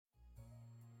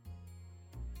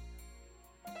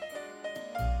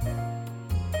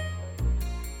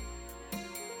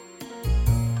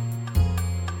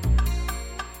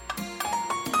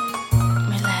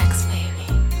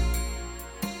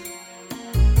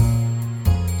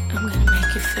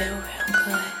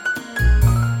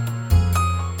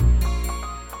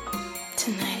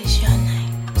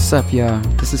What's up, y'all?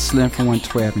 This is Slim from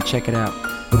 112, and check it out.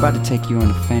 We're about to take you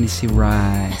on a fantasy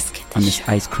ride on this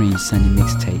Ice Cream Sunday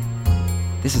mixtape.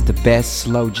 This is the best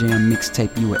slow jam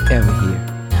mixtape you will ever hear.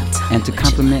 And to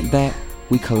complement that,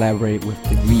 we collaborated with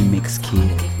the Remix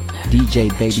Kid, DJ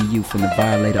Baby U from the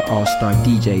Violator All-Star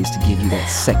DJs to give you that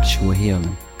sexual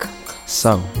healing.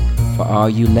 So, for all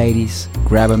you ladies,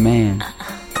 grab a man,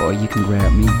 or you can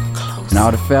grab me. And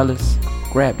all the fellas,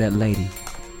 grab that lady,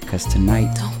 cause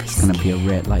tonight it's gonna be a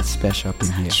red light special up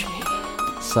in here.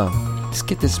 So, let's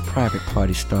get this private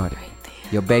party started.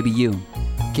 Yo, Baby U,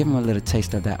 give him a little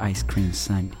taste of that Ice Cream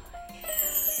Sunday.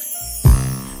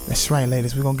 That's right,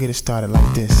 ladies, we're gonna get it started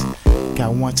like this.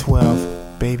 Got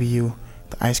 112, Baby U,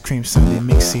 the Ice Cream Sunday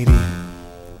mix CD.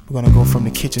 We're gonna go from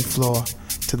the kitchen floor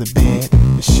to the bed,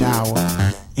 the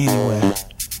shower, anywhere.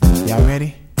 Y'all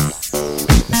ready?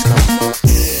 Let's go.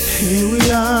 Here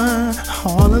we are,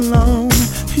 all alone,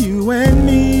 you and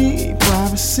me,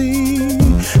 privacy,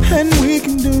 and we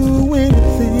can do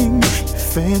anything,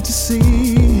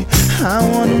 fantasy. I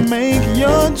wanna make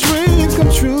your dreams come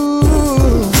true.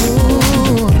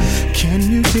 Can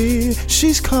you hear?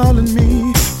 She's calling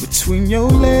me between your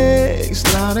legs,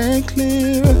 loud and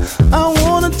clear. I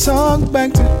wanna talk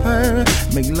back to her,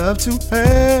 make love to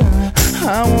her.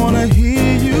 I wanna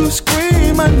hear you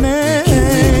scream my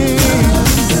name.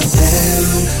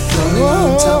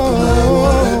 On top of my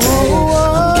water, babe.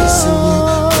 I'm kissing you,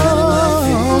 running my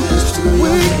fingers through your hair.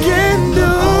 We can do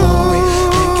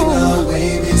making our way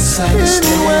inside the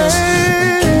stairs. We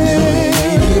can do it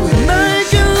anywhere. I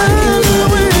can love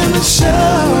you in the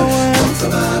shower. Both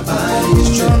of our bodies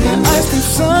dripping Ice Cream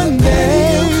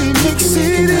Sunday mix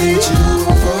CD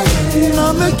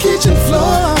on the kitchen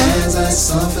floor. As I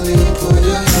softly pull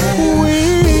your hair, we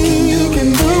can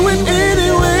do it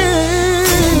anywhere.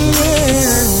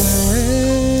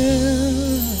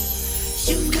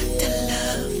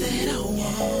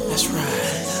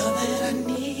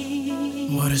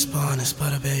 Is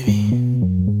butter, baby.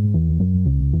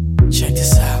 Check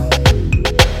this out.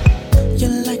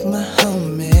 You're like my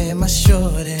homie, my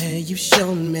shorty. You've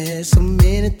shown me so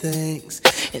many things,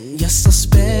 and you're so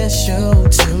special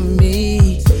to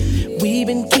me. We've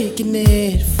been kicking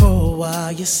it for a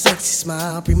while. Your sexy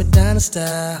smile, prima donna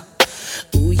style.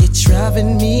 Ooh, you're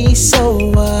driving me so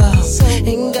wild.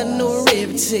 Ain't got no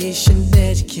reputation,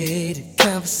 educated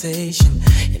conversation,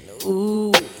 and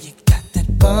ooh,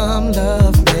 bomb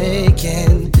love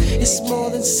making. It's more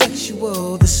than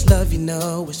sexual. This love, you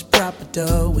know, is proper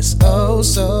though. It's oh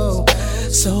so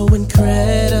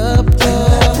incredible. The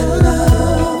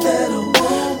love that I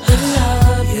want, the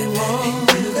love you want,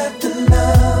 and you got the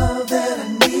love that I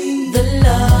need. The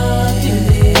love you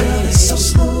need, girl, it's so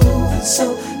smooth and so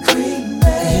creamy.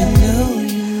 You know,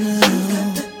 you got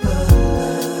that butter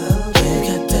love. You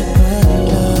got that butter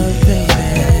love, baby.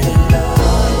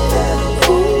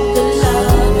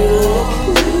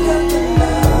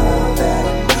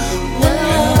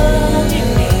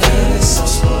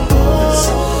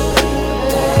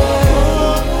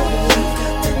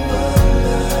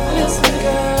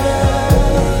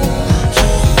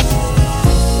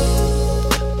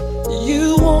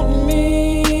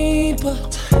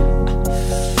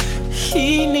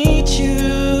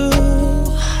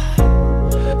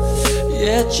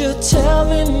 You're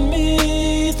telling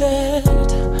me that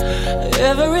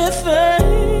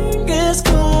everything is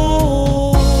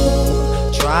cool,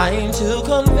 trying to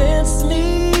convince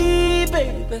me,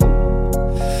 baby,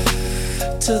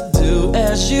 to do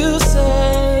as you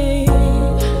say.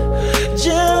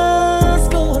 Just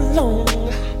go along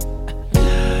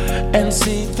and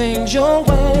see things your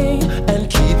way and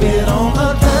keep it on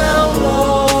the down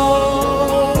low.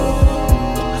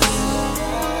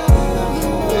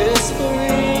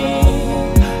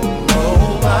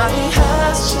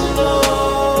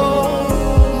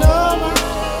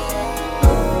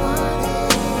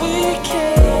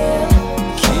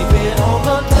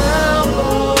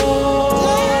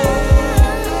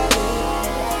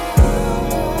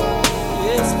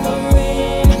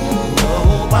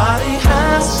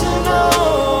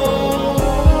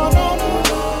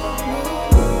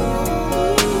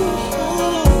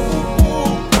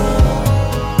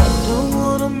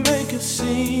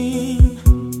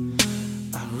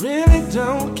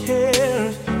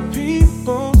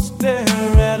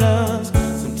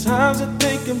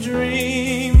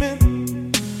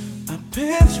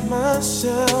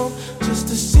 Just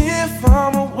to see if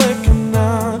I'm awake or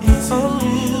not. Is it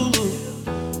real?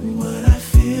 What I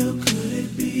feel, could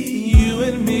it be you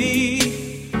and me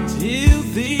till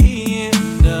the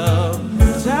end of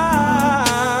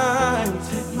time?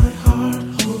 Take my heart,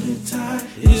 hold it tight.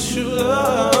 It's true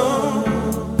love.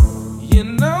 You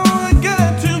know I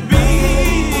got to be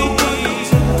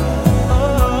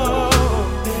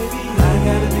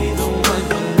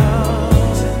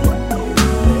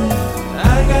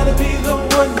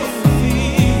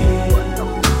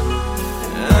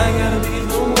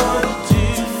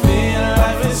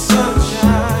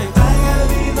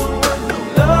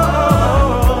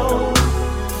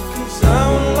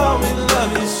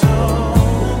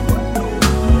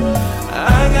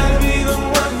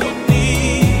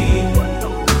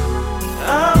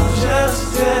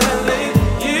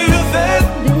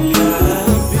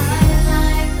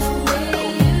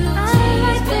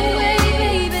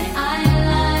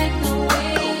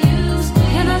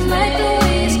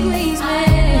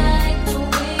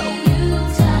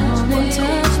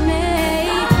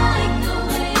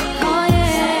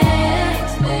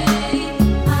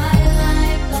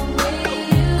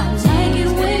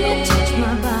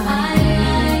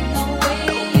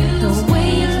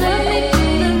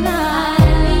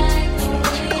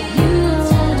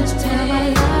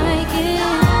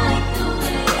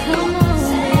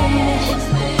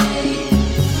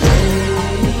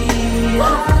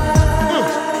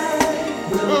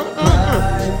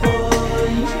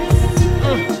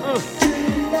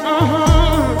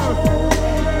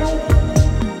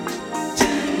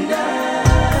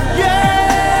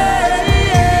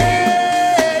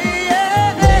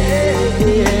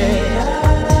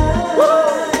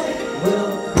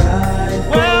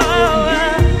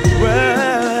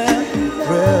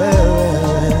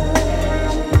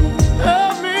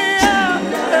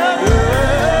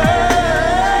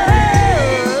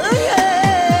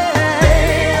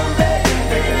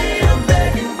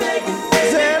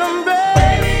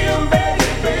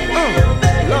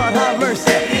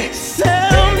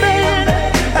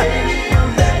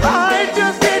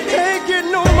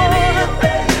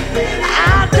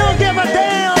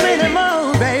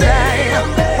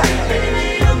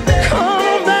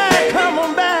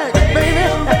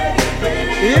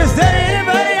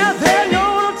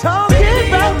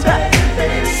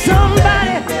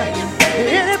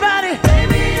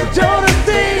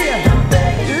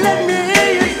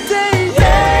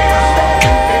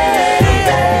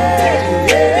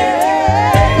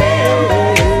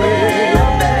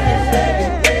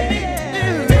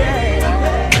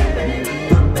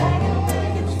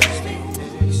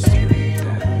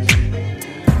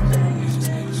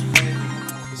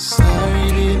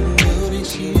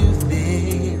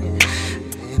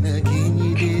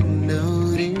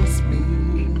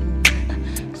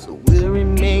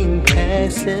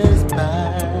passes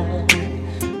by.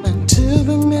 Until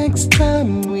the next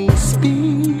time we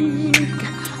speak,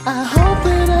 I hope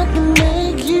that I can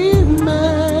make you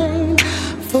mine.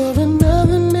 For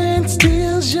another man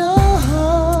steals your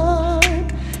heart,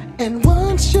 and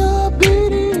once your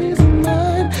beat is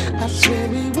mine, I swear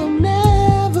we will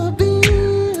never be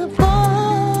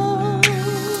apart.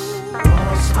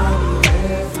 Lost on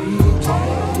every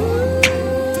day,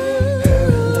 her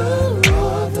love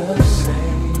all the same.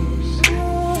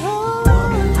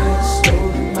 Woman has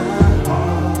stolen my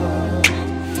heart,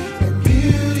 and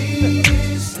beauty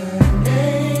is her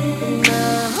name.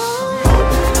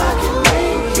 Hoping I can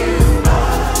make you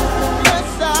mine.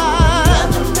 Yes,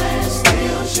 another man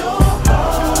steals your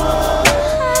heart.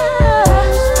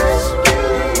 This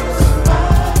beauty is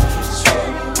mine. Swear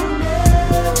we will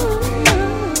never be.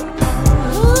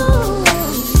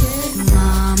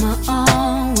 Mama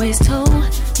always told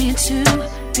me to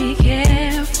be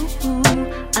careful who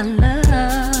I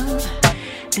love,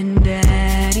 and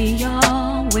Daddy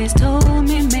always told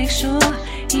me make sure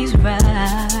he's right.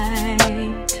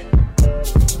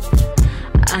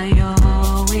 I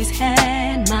always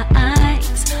had my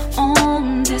eyes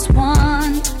on this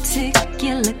one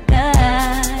particular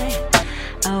guy.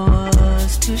 I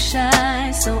was too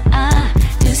shy, so I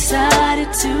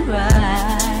decided to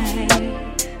write.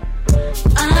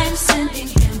 I'm sending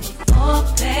him a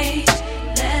 4-page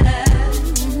letter,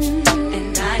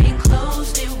 and I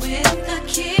enclosed it with a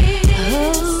kiss.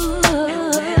 And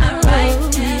when I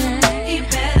write him, he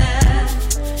better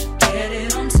get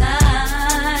it on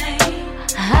time.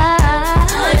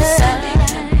 I'm sending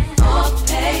him a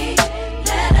 4-page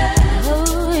letter,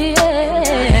 and I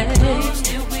enclosed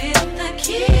it with a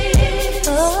kiss.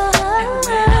 And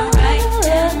when I write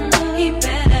him, he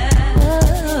better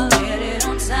get it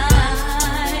on time.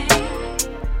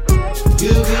 You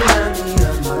remind me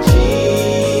of my G.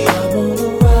 I wanna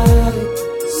ride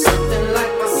something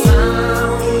like my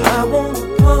sound. I wanna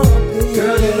pump it.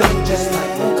 Girl, you ain't just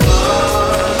like my car.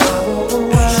 I wanna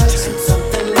ride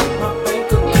something like my bank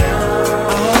account.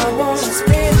 I wanna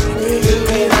spend it. You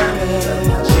remind me of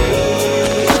my G.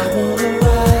 I wanna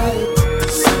ride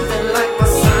something like my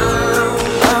sound.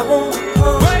 I wanna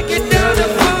pump it. Break it down to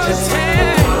first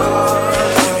hand. I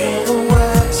wanna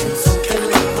ride something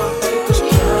like my bank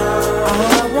account.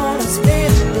 I wanna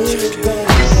spend it,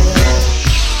 baby.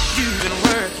 You've been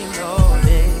working all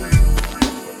day.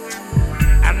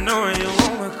 I know you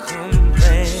wanna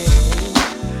complain.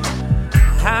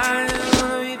 I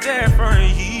wanna be there for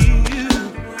you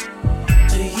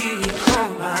to hear you call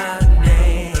my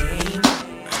name.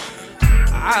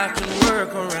 I can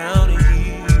work around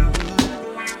you.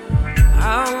 I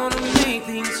wanna make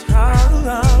things hard.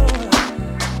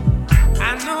 I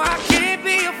know I can't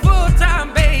be a full-time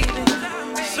baby,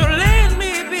 so let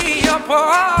me be your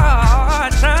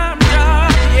part-time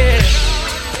job, yeah.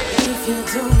 If you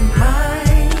don't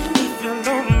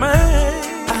mind,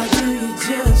 I'll do you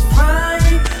just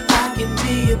fine. I can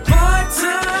be a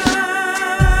part-time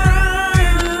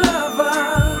lover.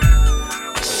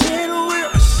 I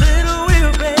said I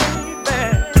will, baby.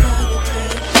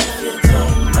 If you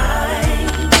don't mind,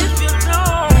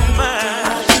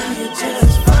 I'll do you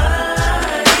just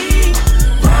fine.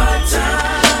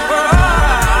 Part-time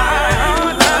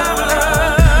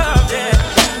love, yeah.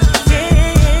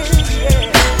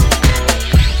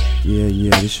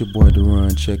 Yeah, this your boy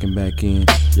Duran checking back in.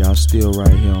 Y'all still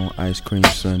right here on Ice Cream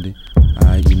Sunday.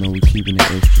 Alright, you know we keeping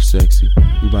it extra sexy.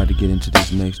 We about to get into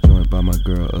this next joint by my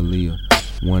girl Aaliyah,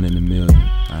 1 in a Million.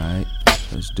 Alright,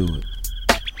 let's do it.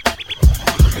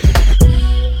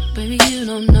 Baby, you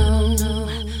don't know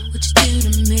what you do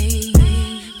to me.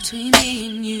 Between me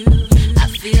and you, I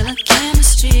feel a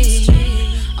chemistry.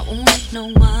 I won't let no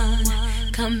one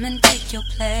come and take your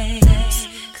place.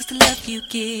 'Cause the love you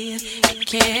give, it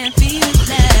can't be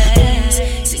replaced.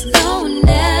 See, no one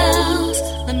else,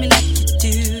 let me like you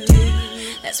do.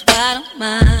 That's why I don't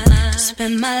mind to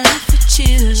spend my life with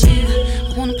you.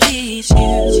 I wanna please you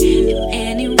in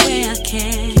any way I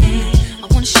can. I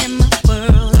wanna share my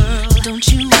world. Don't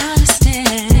you understand?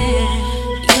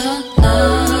 Your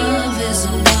love is a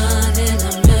 1 in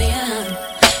a million.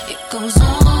 It goes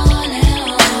on and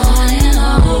on and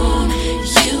on.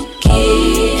 You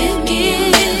give me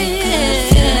really good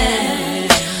feeling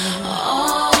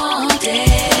all day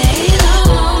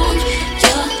long.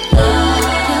 Your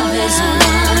love is a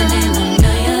 1 in a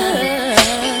million.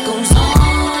 It goes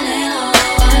on and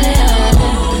on and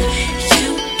on. You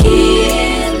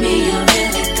give me a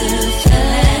really good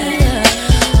feeling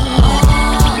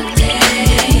all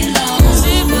day long.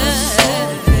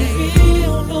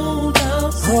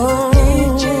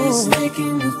 Just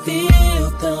making me feel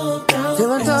the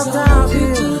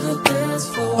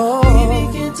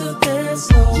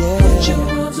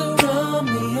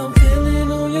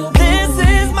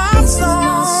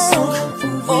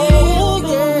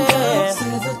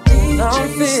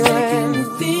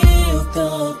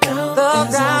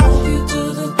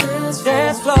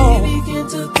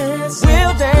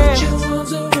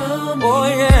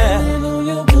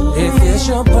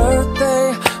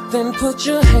put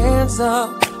your hands up.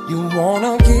 You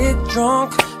wanna get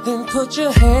drunk, then put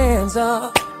your hands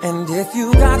up. And if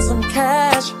you got some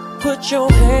cash, put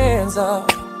your hands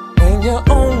up. And your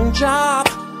own job,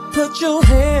 put your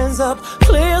hands up.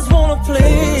 Players wanna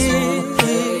play,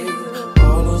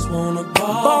 ballers wanna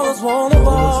ball, ballers wanna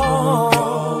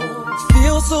ball.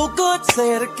 Feels so good,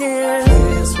 say it again.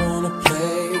 Players wanna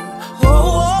play,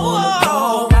 ballers wanna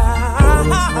ball, ballers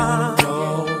wanna go.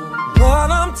 But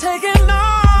I'm taking off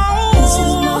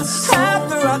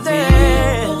after I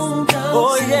dance.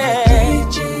 Oh yeah,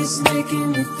 DJ's making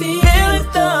me feel it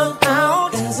thugged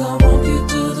out. As I walk you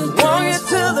to the dance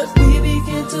floor, we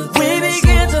begin to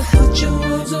put your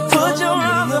arms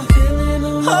around the feeling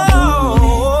on your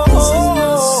booty. This is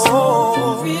my song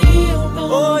for real,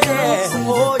 oh yeah,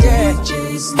 oh yeah.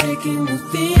 DJ's making me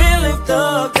feel it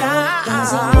thugged out.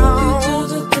 As I walk you to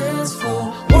the dance floor,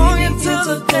 walk you to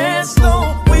the dance floor,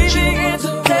 we begin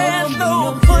to dance floor.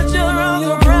 Put your arms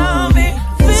around me,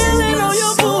 feeling on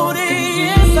your booty.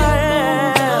 Yes I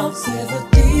am. The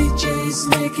DJ's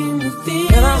making me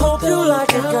feel, and I hope you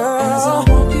like it, girl. As I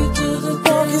walk you to the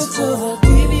dance floor,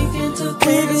 we begin to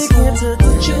put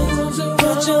your arms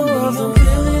around me,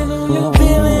 feeling on your booty.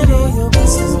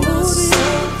 This is my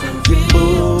song for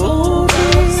real.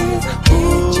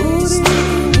 DJ's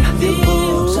making me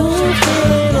feel so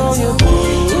feeling on your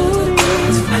booty.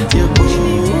 Your booty,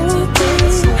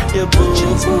 your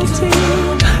booty,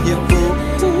 your booty.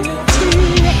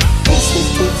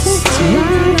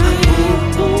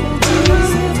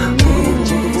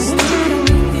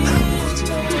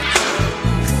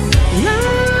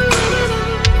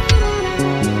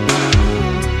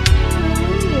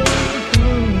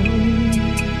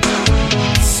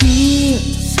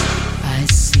 Tears I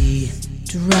see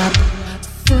drop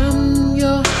from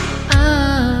your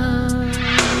eyes.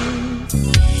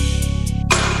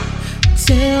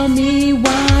 Tell me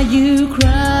why you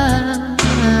cry.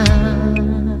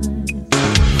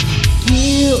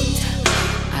 Guilt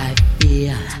I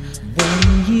feel when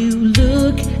you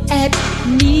look at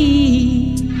me.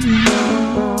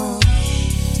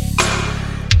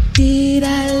 Did I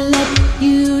let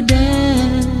you down?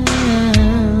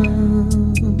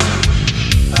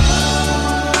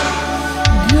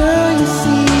 Girl, you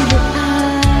see that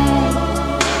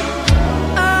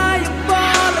I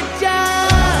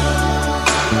apologize.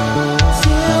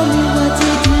 Tell me what to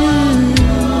do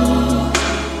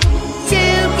to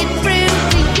get through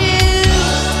to you.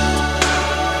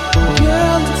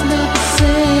 Girl, it's not the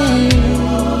same.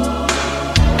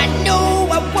 I know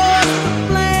I was to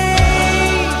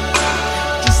blame.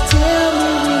 Just tell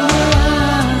me when your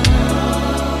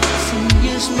eyes and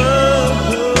your smile.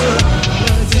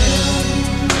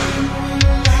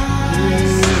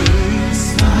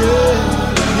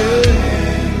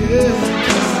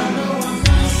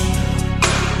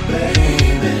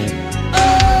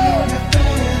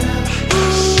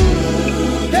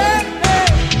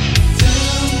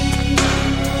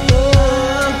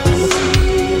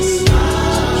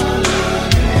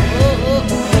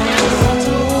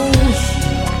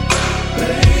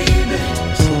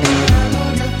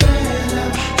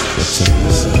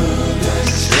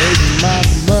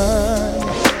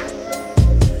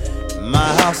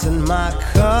 And my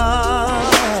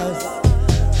cars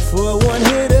for one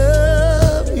hit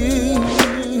of you.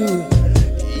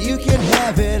 You can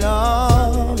have it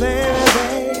all,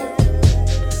 baby.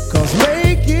 'Cause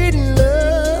making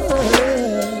love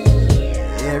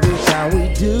every time we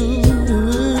do,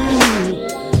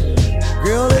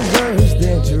 girl, is worse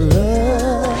than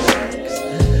drugs.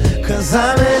 'Cause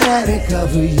I'm an addict of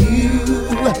you,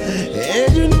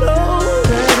 and you know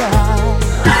that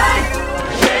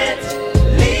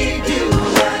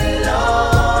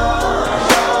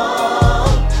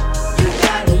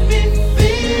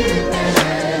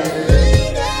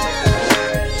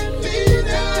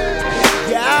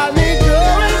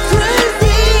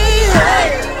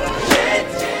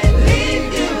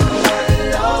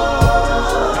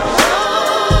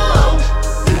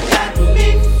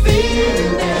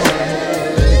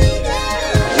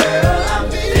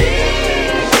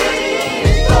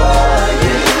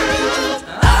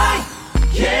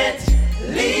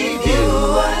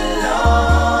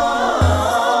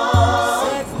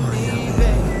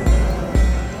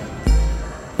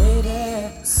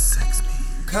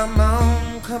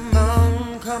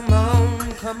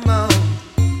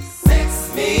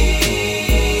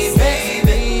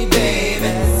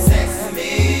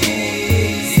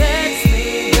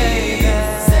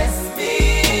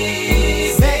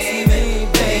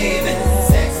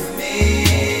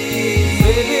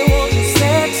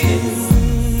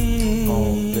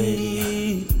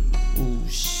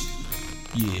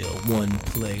one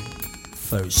play.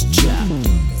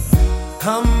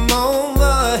 Come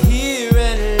over here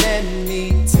and let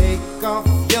me take off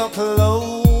your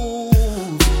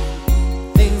clothes.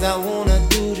 Things I wanna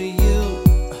do to you,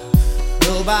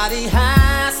 nobody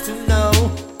has to know,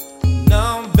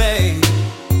 no babe.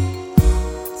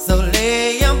 So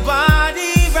lay your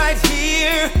body right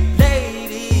here,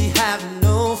 lady, have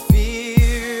no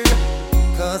fear,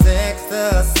 'cause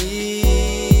ecstasy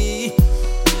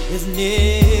is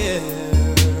near.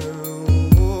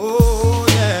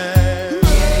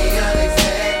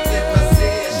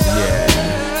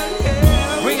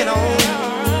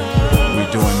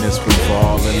 For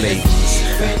all the ladies,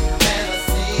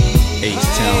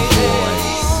 H-Town boys,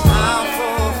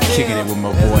 kicking it with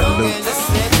my boy Luke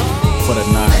for the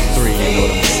 9-3, you know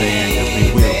what I'm saying? 'Cause we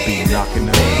will be knocking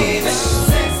the boots.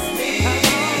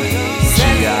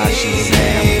 G.I.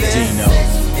 Shazam, Dino,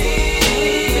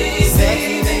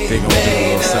 they gon' do a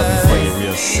little something for you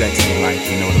real sexy like,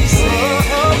 you know what I'm saying?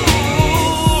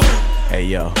 Hey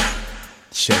yo,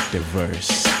 check the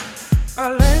verse.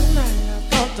 Last night I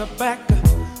thought back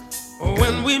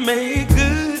when we made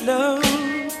good love,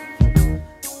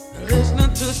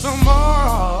 listening to some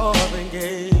Marvin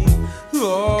Gaye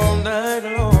all night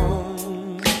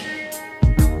long.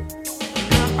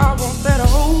 Now I want that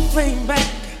whole thing back,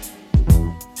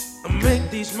 make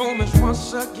these moments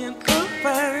once again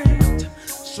perfect.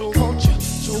 So won't you,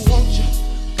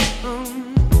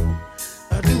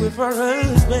 do it for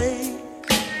us, babe.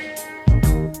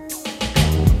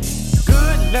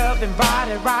 Love and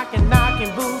body rockin',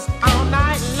 knockin' boots all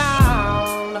night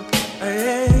long.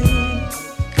 Hey.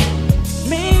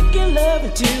 Making love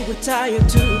until we're tired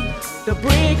to the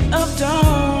break of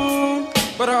dawn.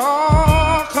 But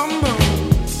come on,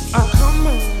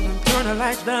 turn the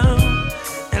lights down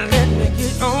and let me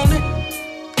get on it.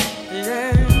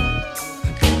 Yeah.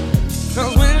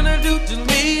 'Cause when I do just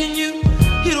me and you,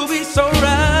 it'll be so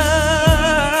right.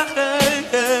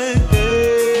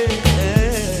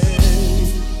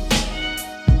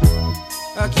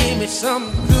 Give me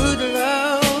some good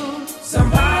love.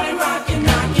 Somebody rockin',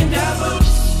 knockin' the boots.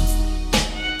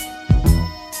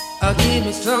 Give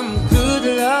me some good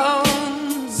love.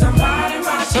 Somebody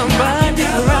rockin',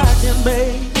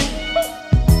 baby.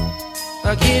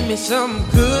 Give me some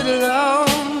good love.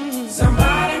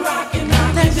 Somebody rockin',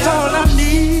 knockin' that's all I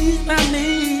need.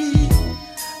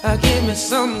 Give me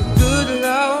some good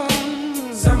love.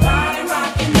 Somebody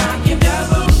rockin', knockin' the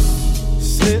boots.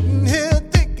 Sitting here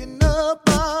thinking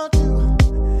about you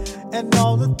and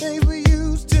all the things we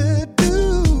used to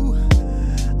do.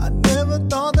 I never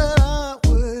thought that I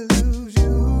would lose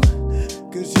you,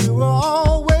 'cause you were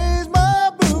always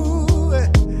my boo.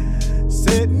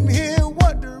 Sitting here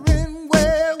wondering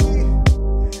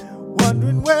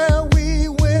where we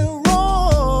went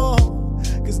wrong,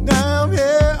 'cause now I'm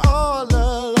here all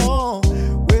alone,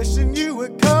 wishing you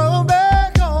would come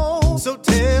back home. So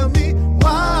tell me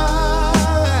why'd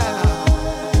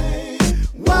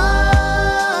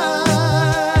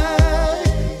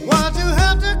you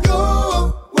have to go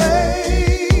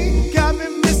away? Got me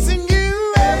missing you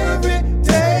every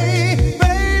day,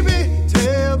 baby.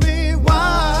 Tell me why'd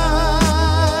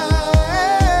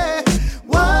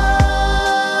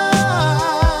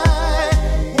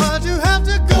you have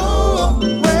to go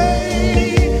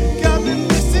away? Got me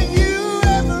missing you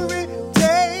every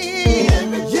day.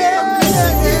 Yeah.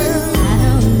 I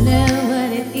don't know what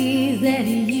it is that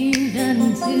you've done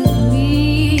to me,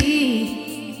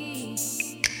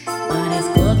 but it's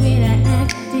caused me to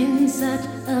act in such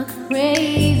a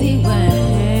crazy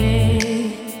way.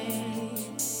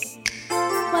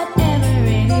 Whatever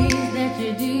it is that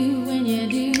you do when you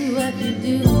do what you're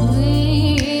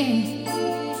doing,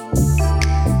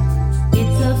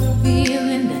 it's a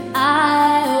feeling that I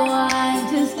want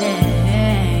to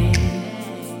stay.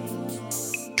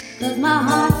 'Cause my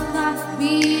heart stops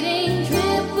beating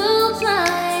triple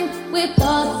time with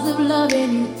thoughts of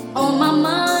loving you on my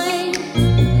mind.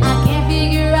 I can't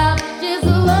figure out just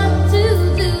what to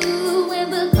do when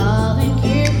the calling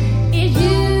here is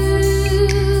you.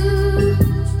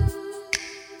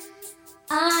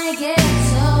 I get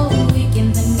so weak in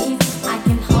the knees, I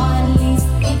can hardly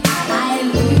speak. I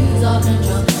lose all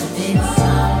control. Then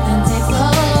something takes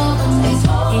over me.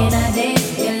 In a day,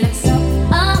 you look so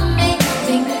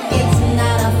amazing. It's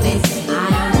not a face I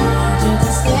want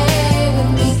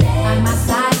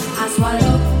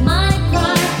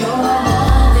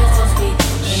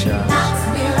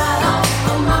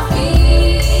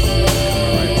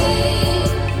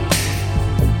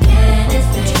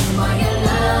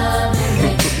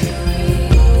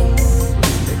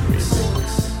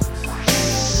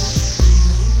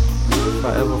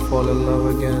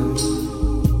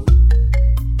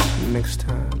next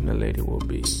time the lady will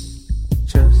be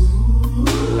just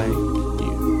like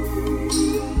you.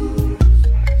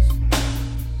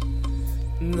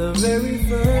 The very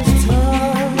first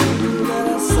time that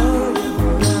I saw your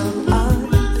brown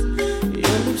eyes,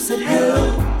 your lips said hello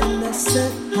and I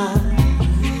said hi.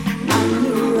 I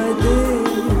knew right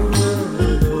then,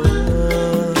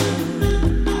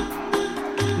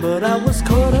 but I was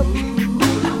caught up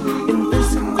in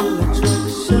physical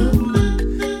attraction.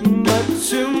 But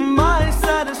to my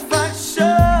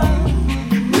satisfaction,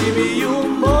 baby, you're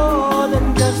more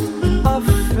than just a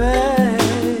fan.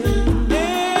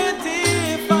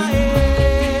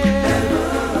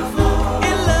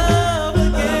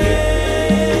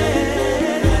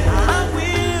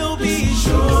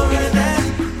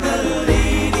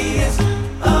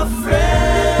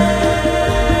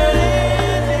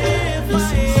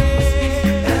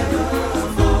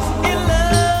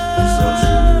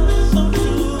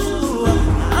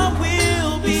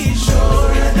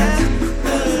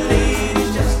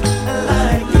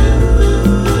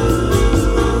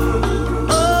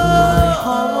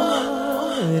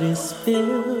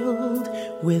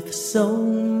 With so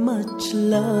much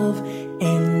love,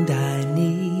 and I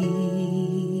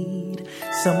need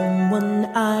someone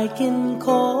I can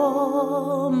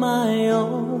call my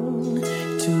own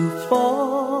to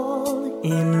fall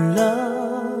in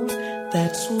love.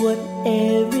 That's what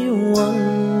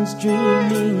everyone's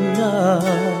dreaming of.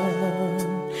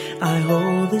 I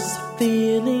hold this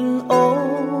feeling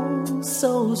oh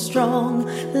so strong.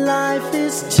 Life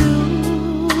is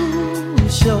too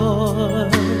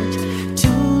short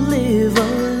live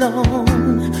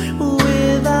alone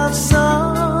without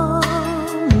someone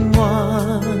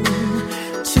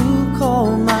to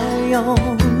call my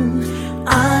own.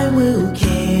 I will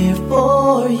care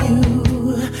for you,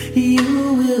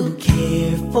 you will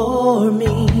care for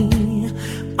me.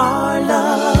 Our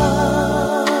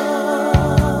love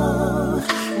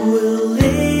will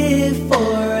live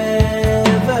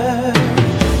forever.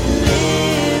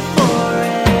 Live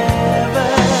forever.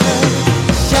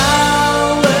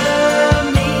 Shower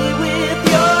me with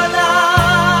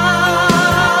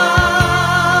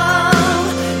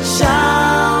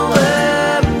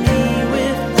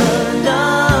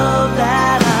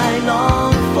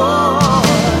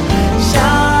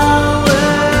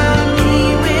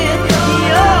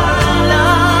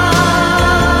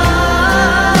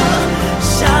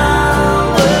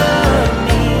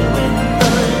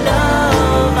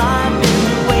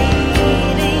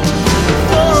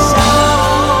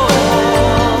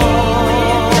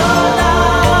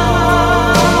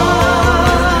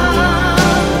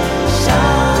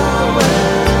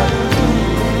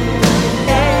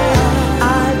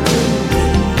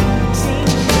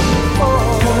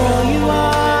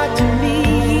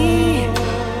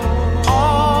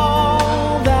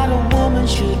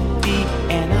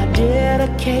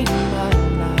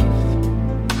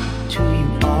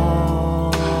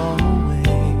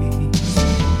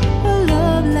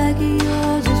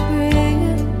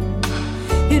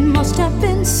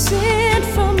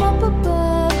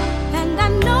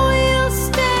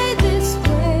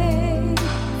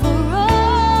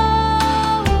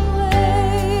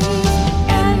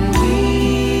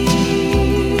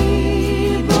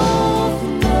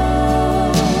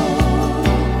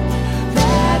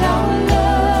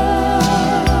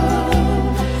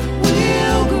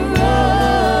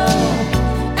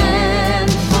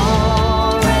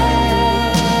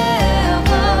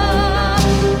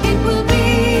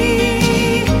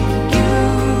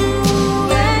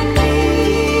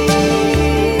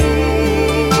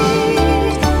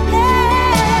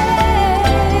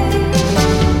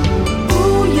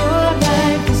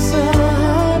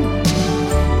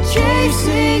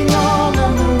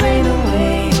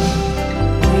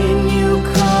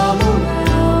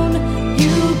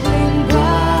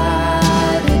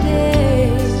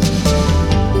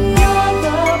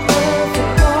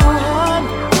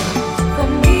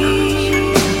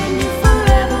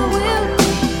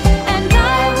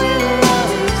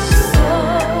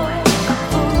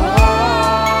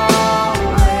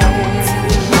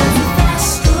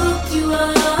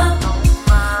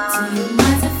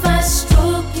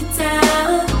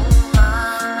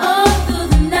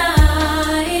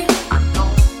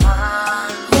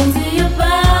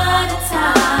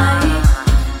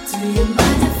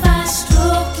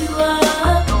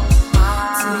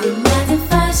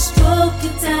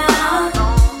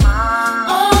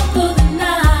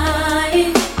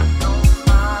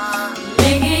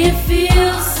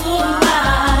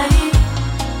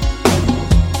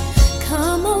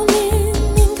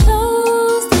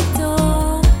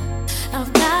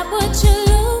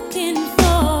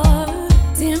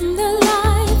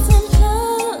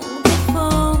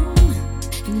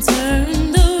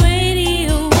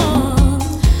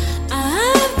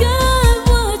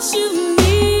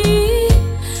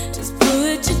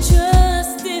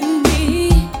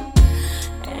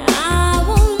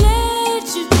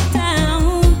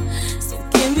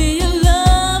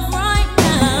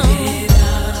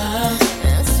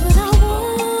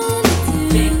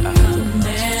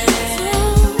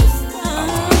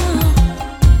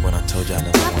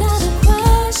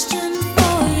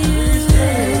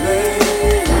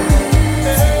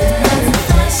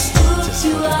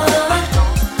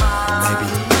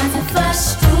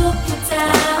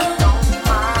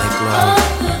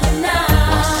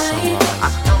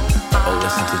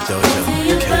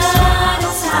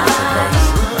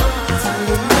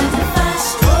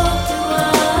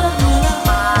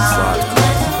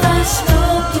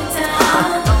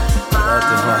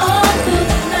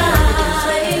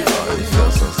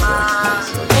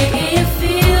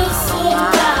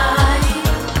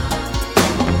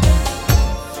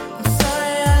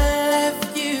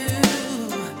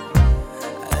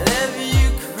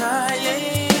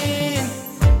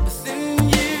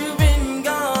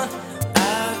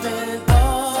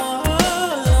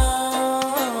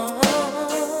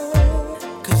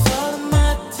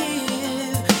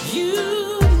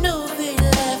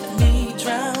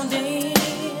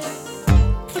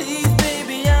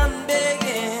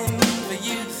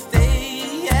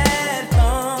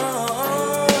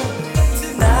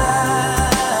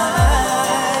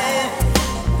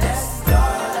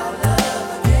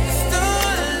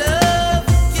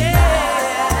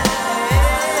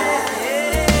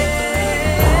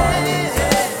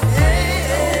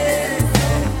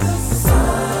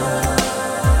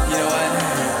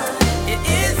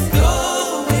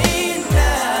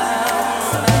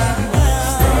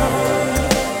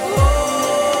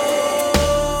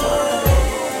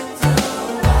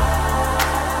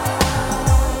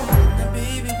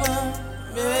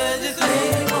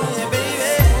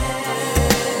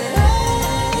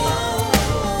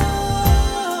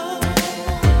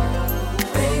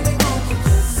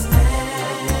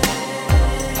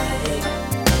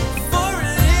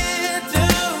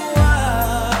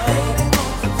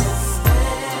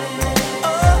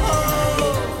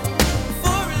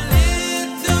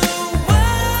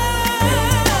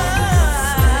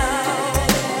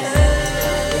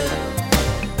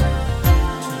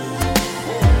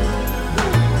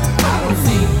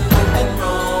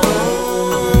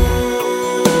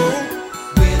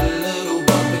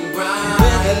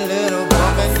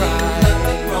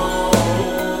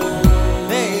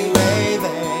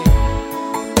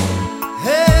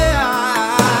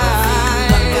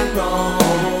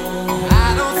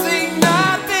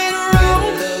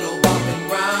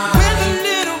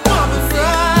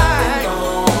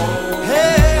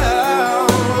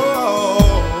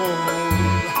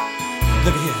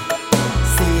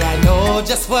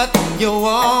what you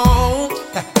want,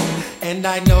 and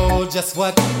I know just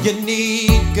what you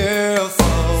need, girl. So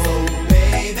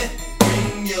baby,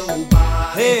 bring your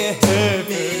body to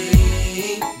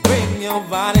me. Bring your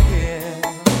body here.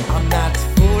 I'm not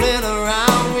fooling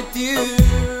around with you.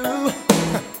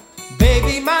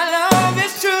 Baby, my love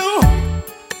is true.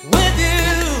 With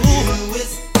you,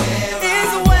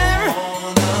 is where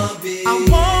I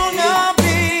wanna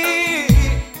be.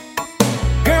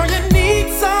 Girl, you need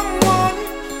someone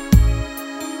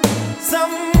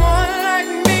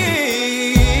like me,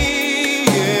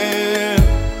 yeah,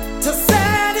 to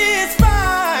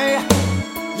satisfy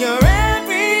your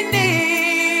every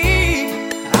need.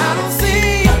 I don't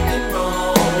see nothing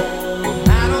wrong.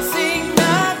 I don't see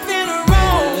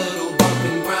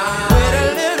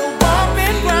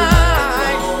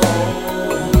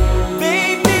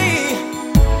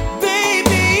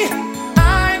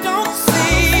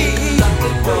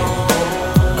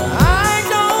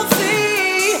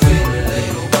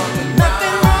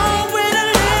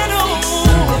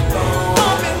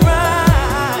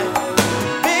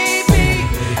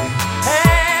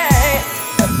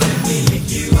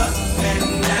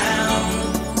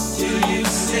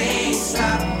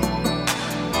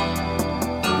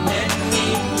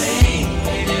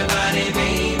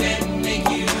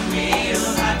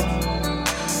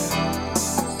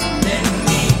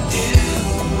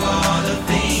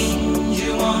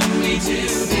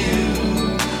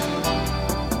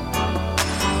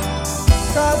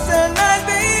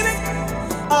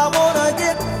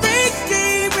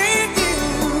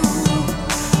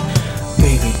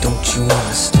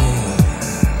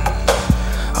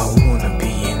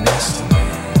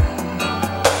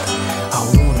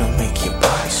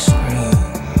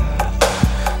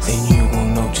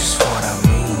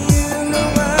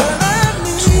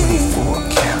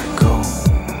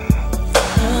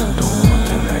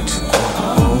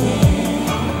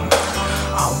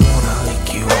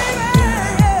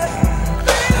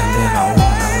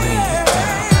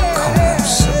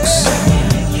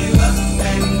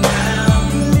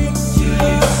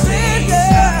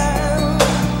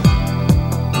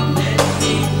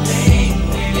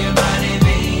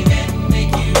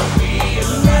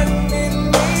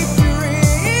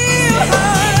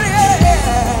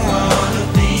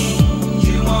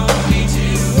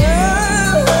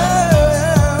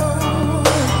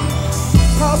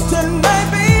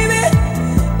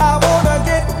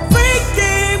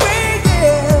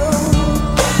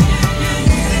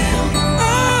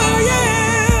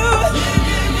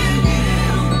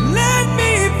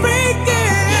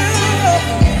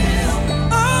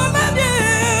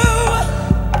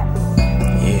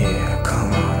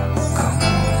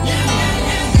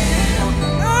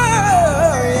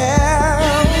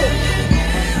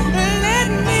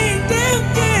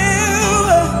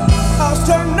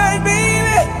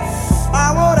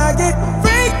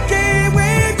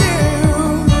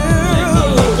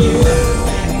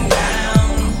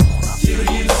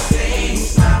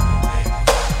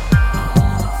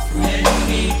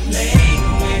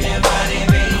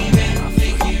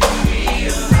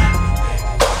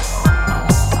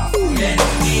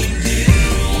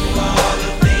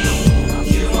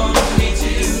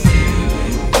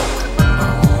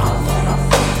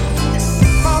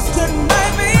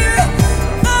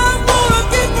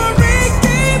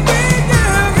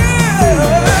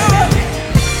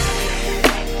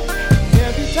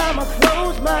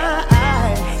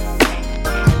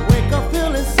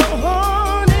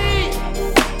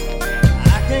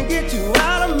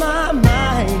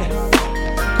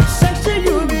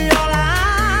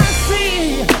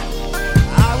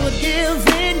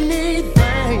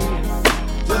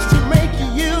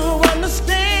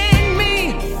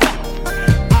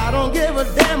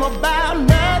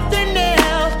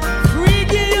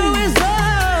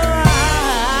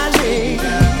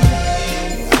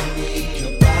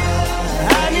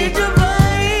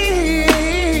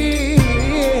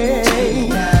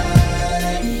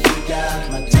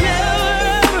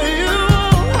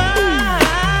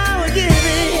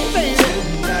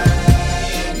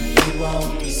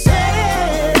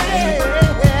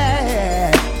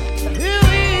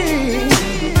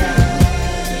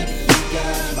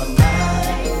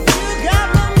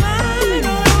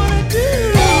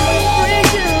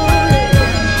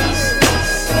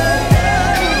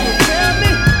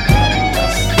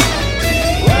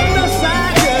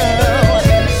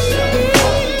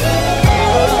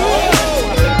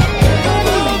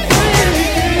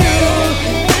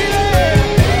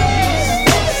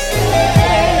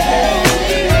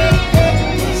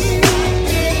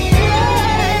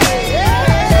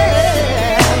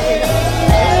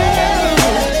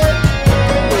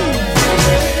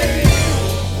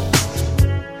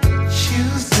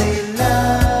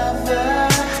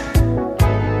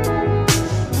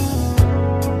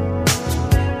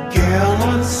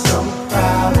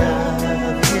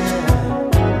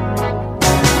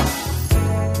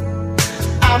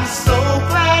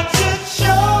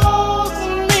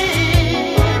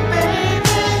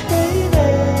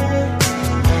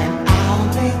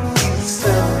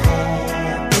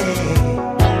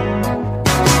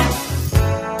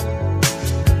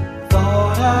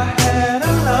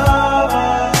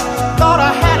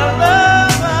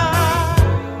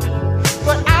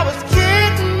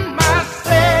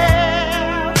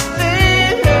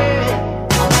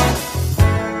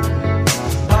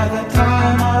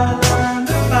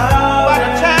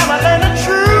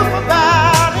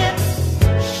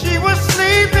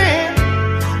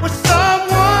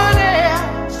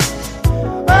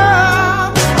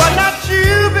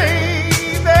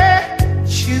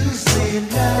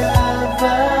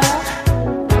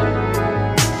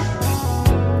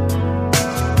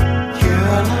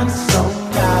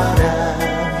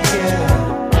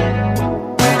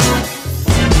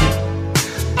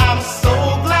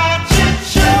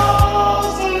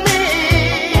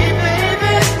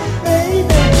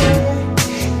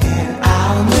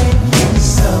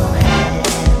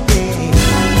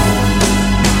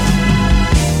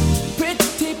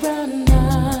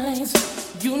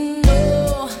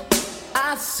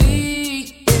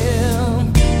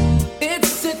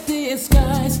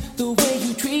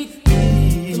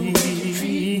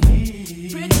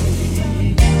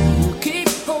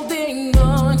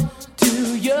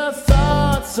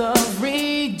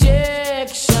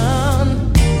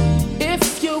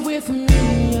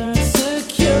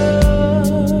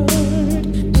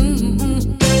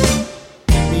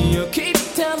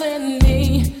telling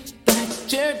me that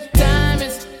your time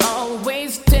is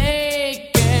always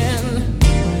taken.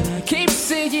 Keep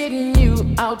seeing you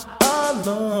out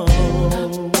alone.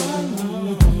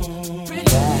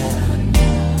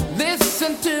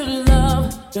 Listen to love,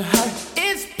 the heart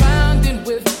is pounding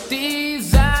with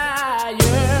desire,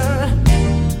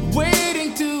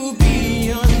 waiting to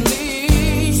be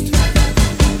unleashed.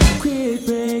 Quit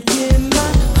breaking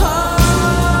my heart,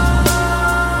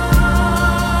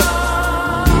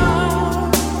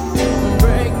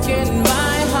 breaking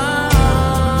my heart,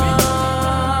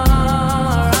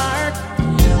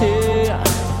 yeah,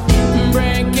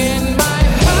 breaking my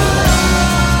heart,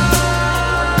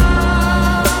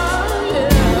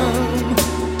 yeah,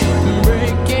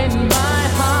 breaking my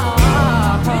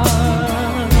heart,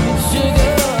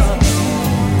 sugar,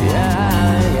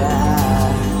 yeah, yeah.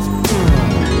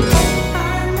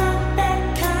 I'm not that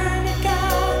kind of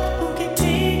guy who can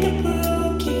take a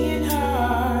broken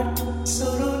heart, so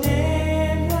don't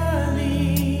ever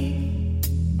leave.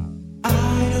 I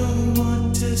don't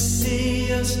want to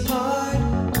see us part.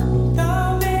 The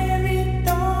very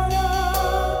thought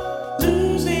of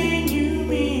losing you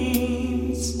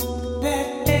means that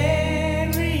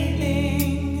everything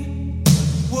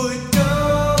would go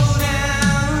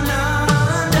down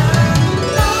under.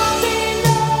 I'll be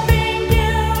loving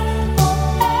you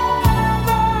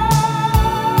forever,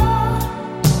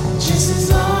 just as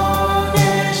long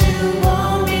as you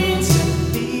want me to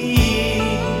be.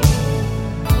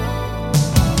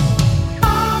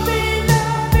 I'll be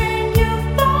loving you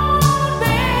forever.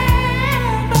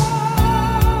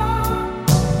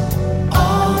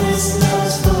 All this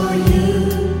love's for you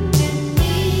and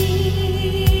me,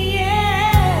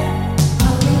 yeah.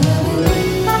 I'll be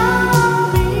loving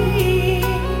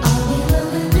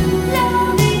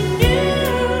you,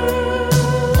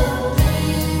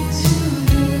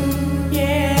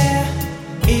 yeah.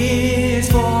 It's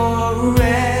forever.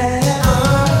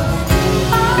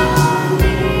 I'll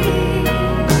be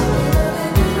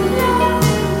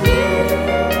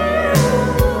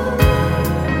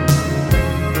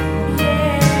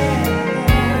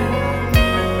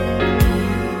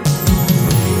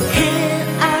Here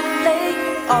I lay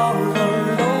all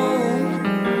alone,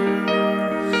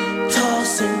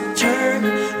 toss and turn,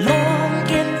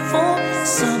 longing for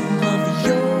some of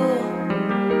your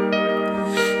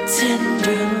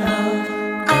tender love.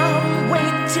 I'm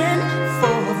waiting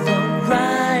for the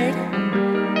right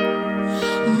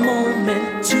moment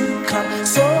to come,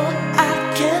 so I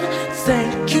can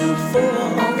thank you for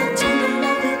all the tender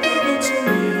love you given to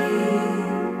me.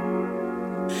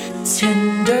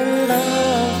 Tender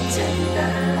love,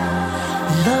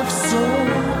 love so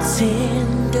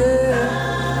tender,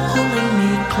 holding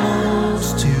me close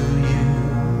to you.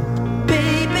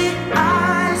 Baby, I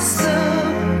surrender.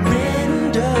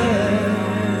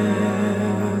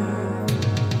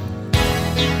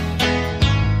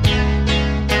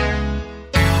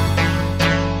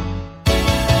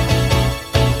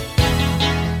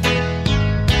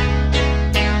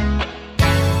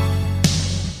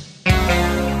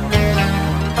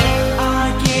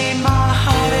 I gave my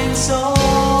heart and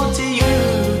soul to you,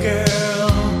 girl.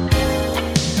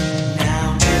 Now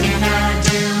didn't I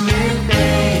do it,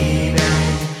 baby?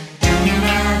 Didn't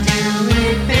I do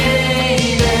it,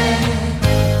 baby?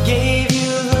 Gave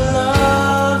you the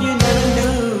love you never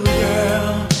knew,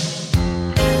 girl.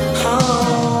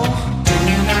 Oh,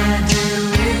 didn't I do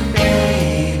it,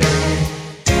 baby?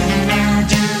 Didn't I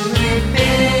do it,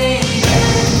 baby?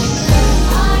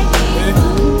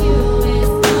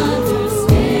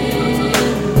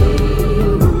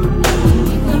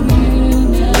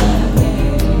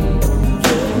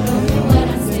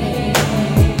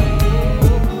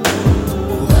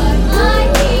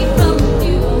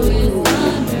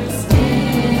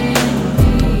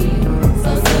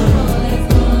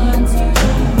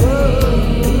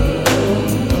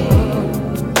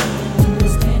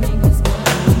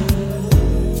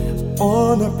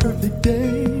 On a perfect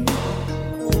day,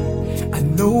 I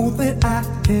know that I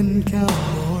can count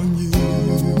on you.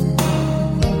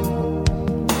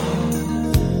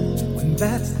 When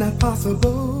that's not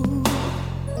possible,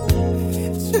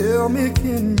 tell me,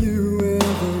 can you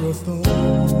ever restore?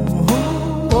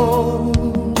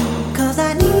 'Cause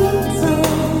I need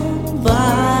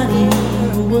somebody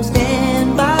who will stand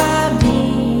by me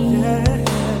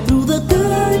through the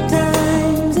good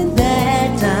times and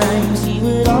bad times. He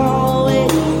would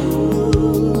always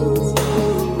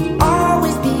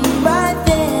be right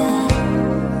there.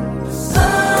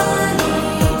 Sunny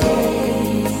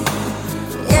days,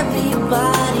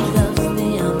 everybody loves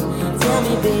them. Tell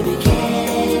me, baby,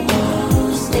 can you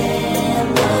stand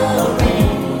the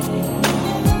rain?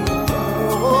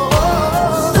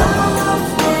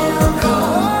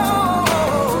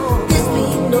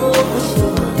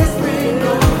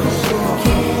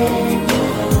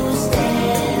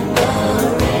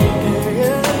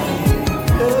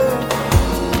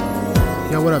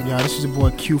 man, what up, y'all? This is your boy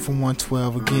Q from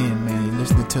 112 again, man. You're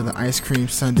listening to the Ice Cream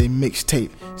Sunday mixtape.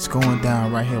 It's going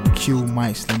down right here with Q,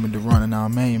 Mike, Slim, and DeRon, and our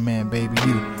main man, Baby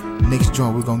You. Next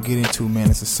joint we're gonna get into, man,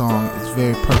 it's a song. It's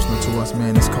very personal to us,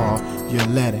 man. It's called Your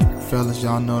Letter. Fellas,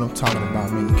 y'all know what I'm talking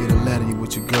about, man. You get a letter, you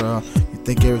with your girl, you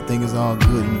think everything is all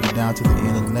good, and you get down to the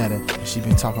end of the letter, and she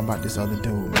been talking about this other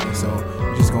dude, man. So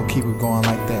we're just gonna keep it going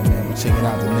like that, man. But check it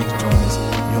out, the next joint is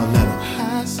Your Letter.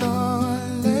 I saw a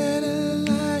letter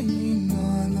lying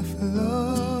on the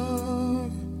floor.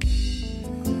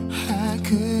 I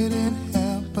couldn't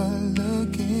help but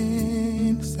look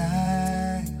inside.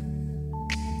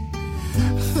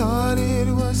 Thought it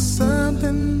was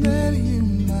something that you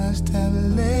must have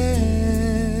left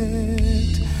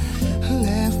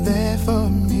there for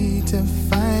me to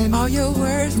find. All your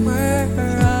words were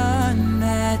on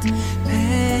that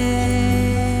page,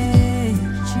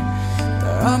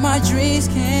 but all my dreams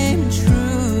came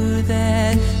true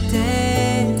that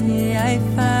day. I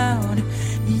found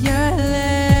your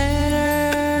letter,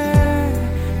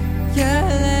 your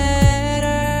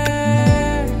letter.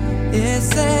 It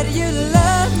said you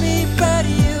loved me, but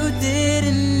you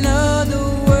didn't know the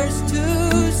words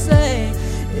to say.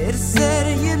 It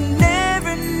said you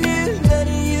never knew that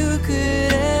you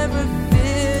could ever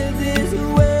feel this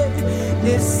way.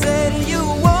 It said you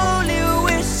only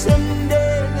wish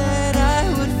someday that I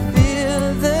would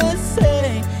feel the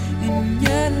same. In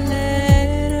your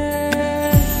letter,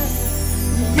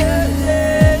 your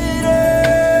letter.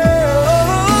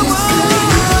 You said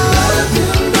you loved me,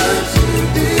 but you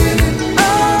didn't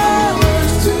know the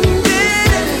words to say.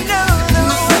 Didn't know the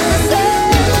words to say.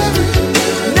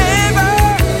 Never,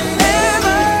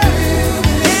 ever.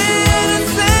 It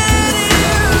said you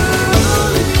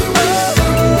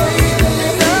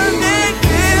someday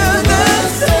feel the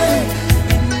same.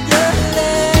 In your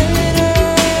letter,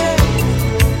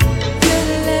 your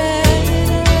letter.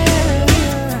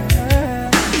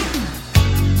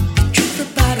 Truth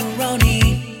about Ronnie,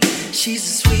 she's a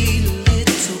sweet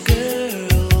little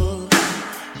girl.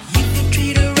 You can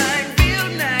treat her right, real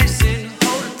nice, and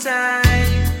hold her tight.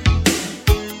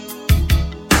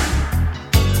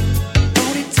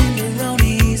 Only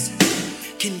tenderonis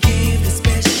can give the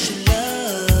special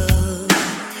love,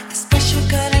 the special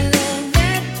kind of love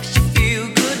that makes you feel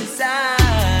good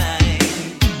inside.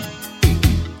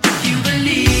 You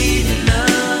believe in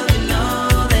love and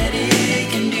all that it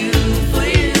can do for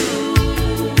you.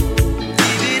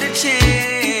 Give it a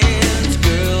chance,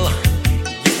 girl.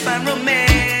 You find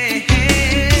romance,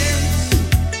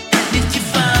 and if you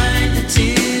find the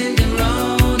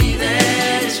tenderoni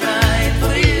that is right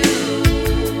for you,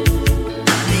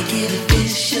 make it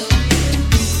official.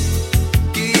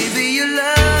 Give it your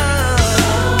love.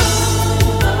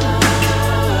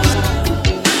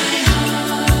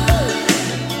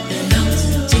 Belongs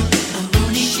to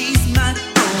Aroni. She's my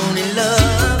only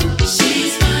love.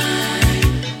 She's my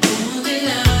only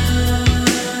love.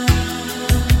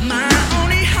 My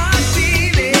only heart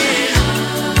feeling.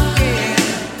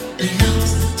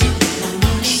 Belongs to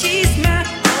Aroni. She's my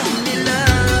only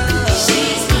love.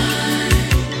 She's my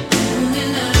only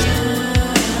love.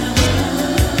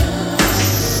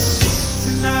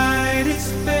 Tonight it's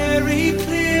very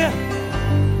clear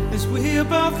as we're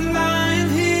both lying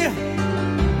here.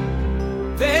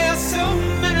 There's so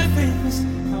many things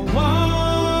I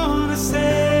wanna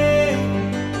say.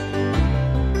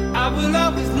 I will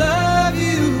always love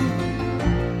you.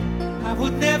 I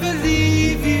would never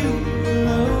leave you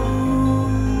alone.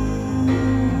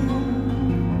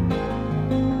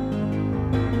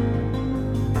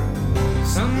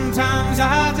 Sometimes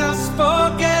I just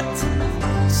forget,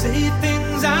 say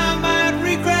things I might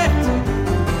regret.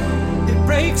 It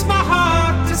breaks my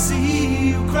heart to see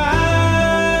you crying.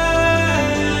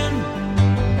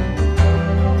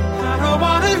 I don't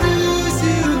wanna lose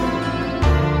you.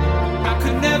 I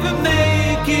could never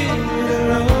make it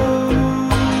alone.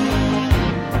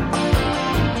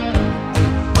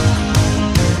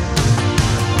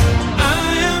 I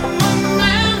am a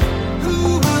man who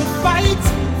will fight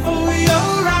for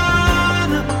your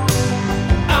honor.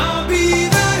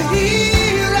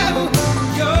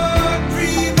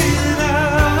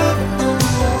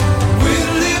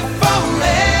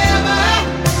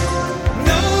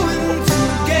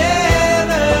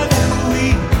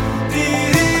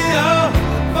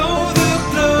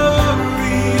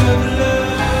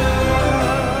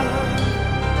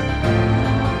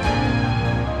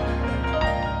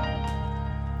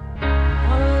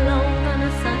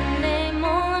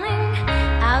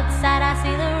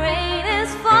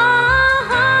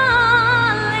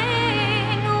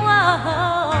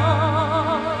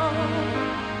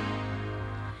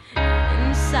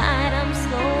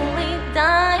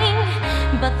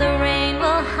 but the rain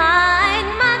will hide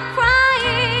my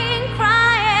crying,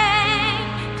 crying,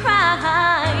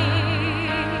 crying.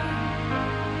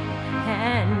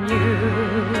 And you,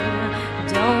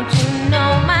 don't you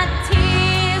know my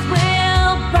tears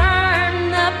will burn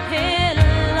the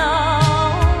pillow?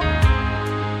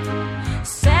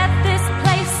 Set this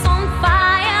place on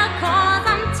fire, 'cause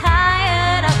I'm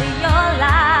tired of your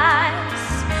lies.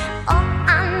 All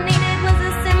I needed was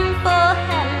a simple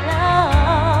hello,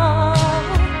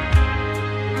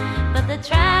 but the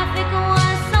traffic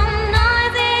was so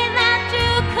noisy that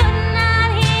you could not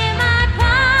hear my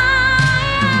cry.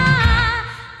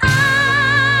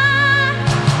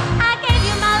 I gave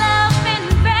you my love in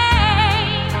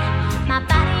vain. My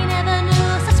body never knew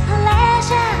such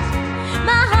pleasure.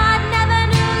 My heart never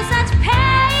knew such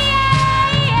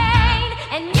pain.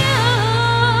 And you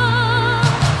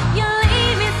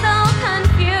leave me so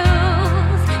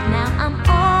confused. Now I'm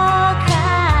all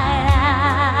cried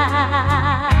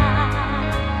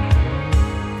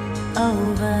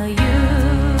over you.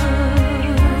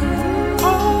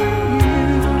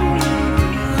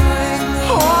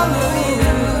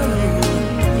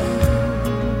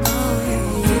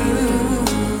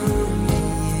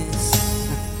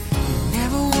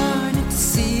 Never wanted to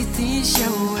see things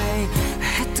your way. I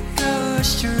had to go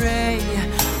astray.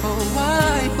 Oh,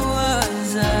 why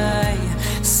was I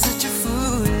such a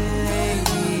fool?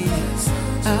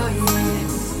 Oh yeah.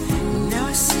 Now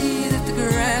I see that the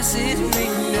grass is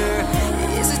greener.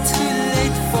 Is it too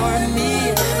late for me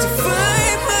to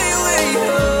find my way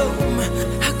home?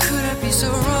 How could I be so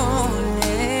wrong?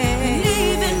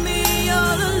 Leaving me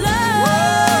all alone.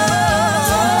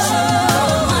 Don't you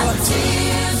know my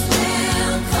tears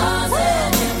will cause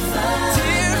an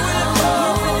inferno,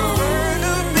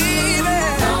 baby.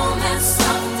 Romance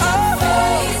of the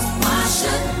face. Why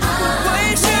should I?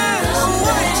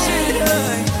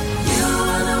 You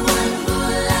were the one who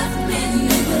left me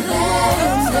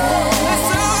neglected. I'm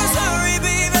so sorry,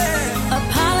 baby.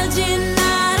 Apology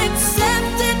not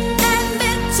accepted.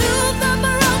 Admit to the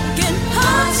broken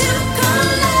heart you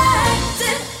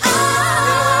collected.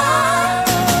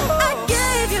 I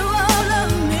gave you all of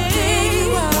me.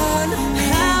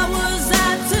 How was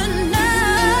I to know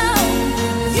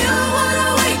you would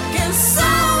awaken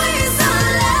so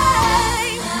easily?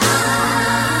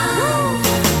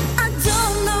 I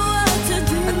don't know what to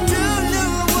do.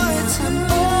 I'm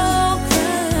all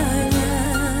crying.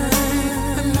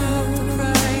 I'm all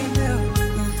crying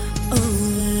over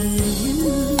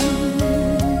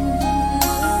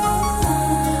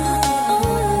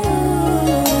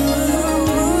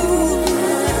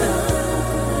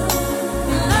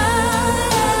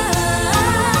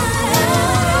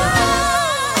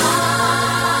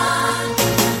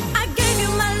I gave you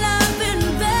my love in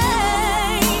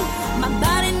vain. My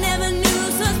body never knew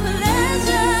such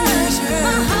pleasure.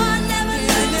 My heart never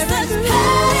knew such pain.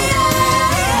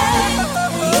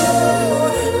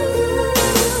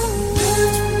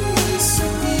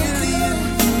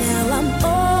 Now I'm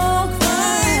all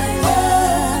crying.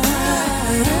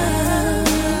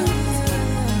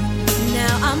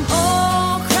 Now I'm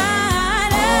all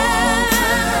crying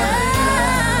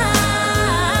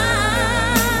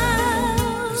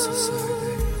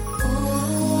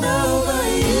over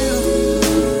you.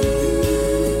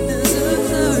 I'm so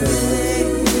sorry.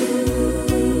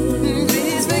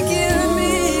 Please forgive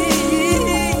me.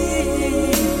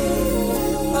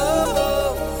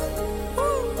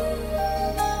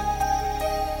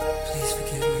 Please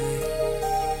forgive me.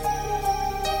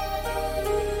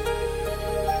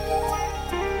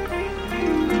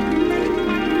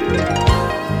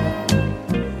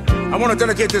 I want to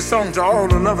dedicate this song to all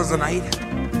the lovers tonight.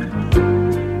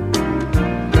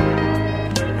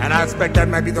 And I expect that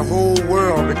might be the whole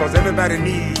world, because everybody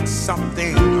needs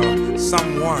something or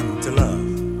someone to love.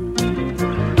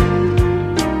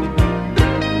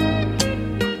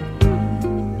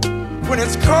 When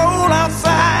it's cold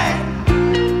outside,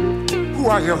 who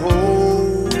are you holding?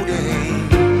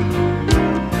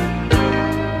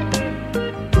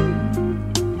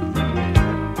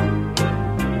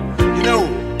 You know,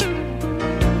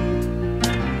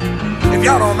 if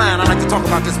y'all don't mind, I'd like to talk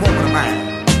about this woman of mine.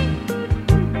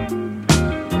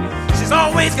 She's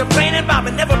always complaining about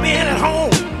me never being at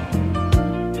home.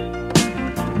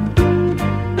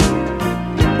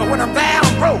 But when I'm down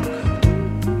broke,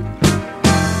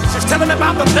 she's telling me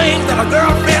about the things that her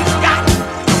girlfriend's got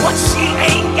and what she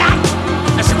ain't got.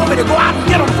 And she want me to go out and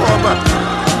get them for her, but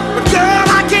girl,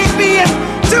 I can't be in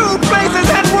two places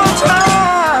at one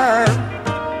time.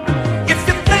 If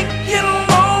you think you're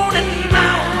lonely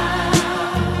now,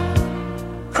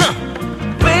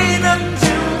 wait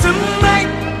until tonight.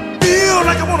 Feel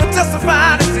like you want to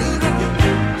testify this evening.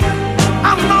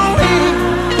 I'm lonely,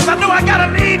 'cause I know I gotta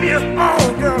leave you. Oh,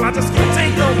 girl, I just can't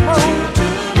take no more.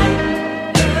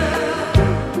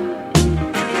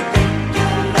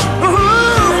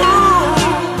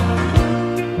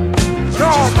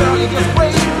 Just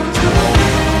wait.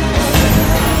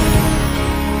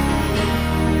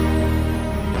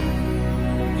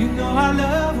 You know our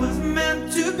love was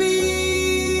meant to be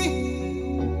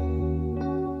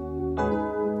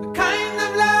the kind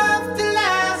of love to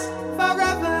last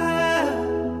forever,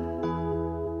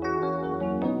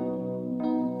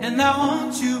 and I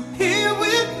want you here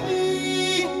with me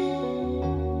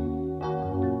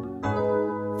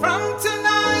from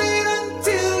tonight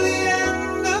until the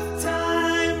end of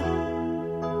time.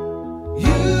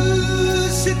 You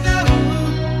should know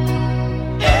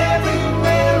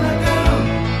everywhere I go,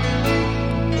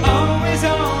 always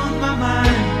on my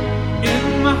mind, in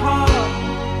my heart,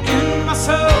 in my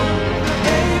soul.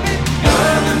 Baby,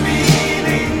 you're the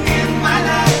meaning in my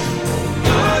life.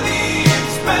 You're the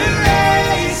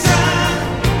inspiration.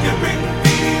 You bring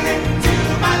feeling to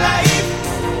my life.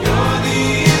 You're the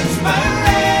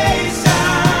inspiration.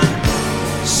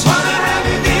 Wanna have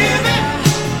you near me.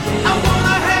 I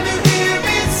wanna have you hear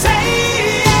me say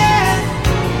it.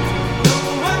 No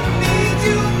one needs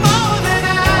you more than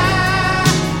I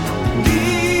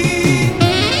need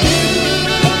you.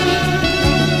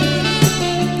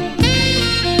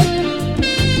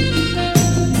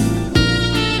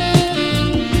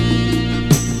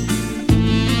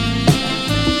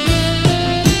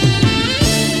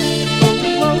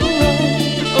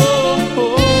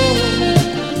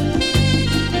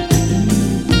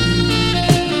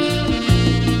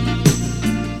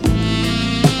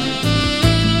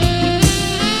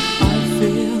 I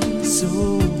feel so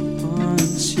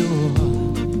unsure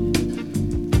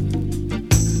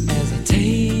as I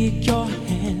take your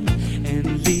hand and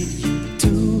lead you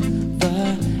to the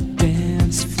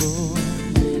dance floor.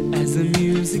 As the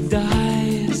music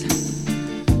dies,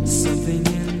 something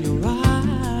in your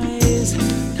eyes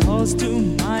calls to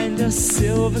mind a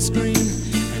silver screen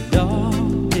and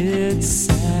all its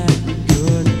sad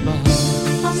goodbye.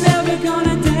 I'm never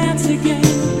gonna dance again.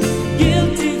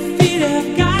 Guilty feet have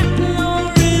got no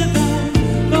rhythm,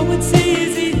 though it's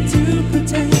easy to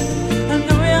pretend. I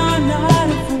know you're not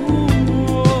a fool.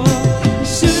 You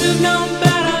should have known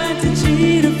better than to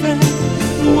cheat a friend,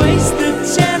 waste the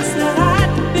chance that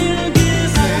I'd been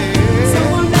given. So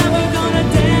I'm never gonna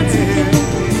dance again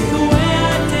the way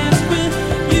I danced with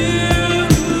you.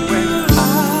 When I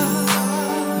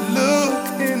look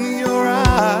in your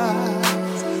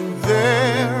eyes,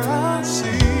 there I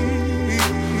see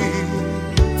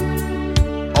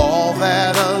all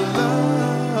that a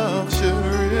love should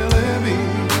really be.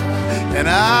 And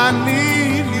I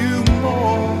need you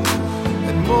more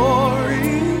and more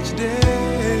each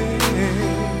day.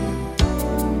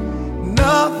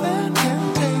 Nothing can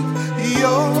take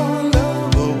your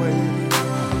love away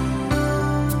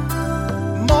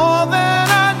more than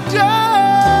I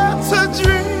just a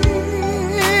dream.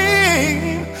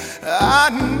 I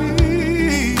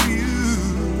need you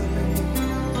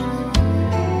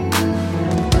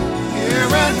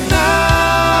here and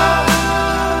now.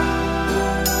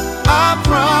 I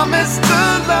promise to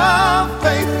love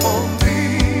faithfully.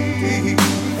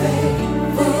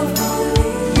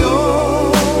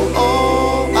 You're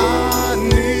all I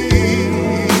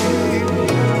need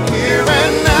here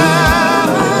and now.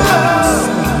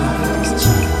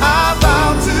 I vow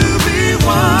to be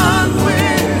one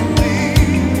with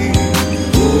thee.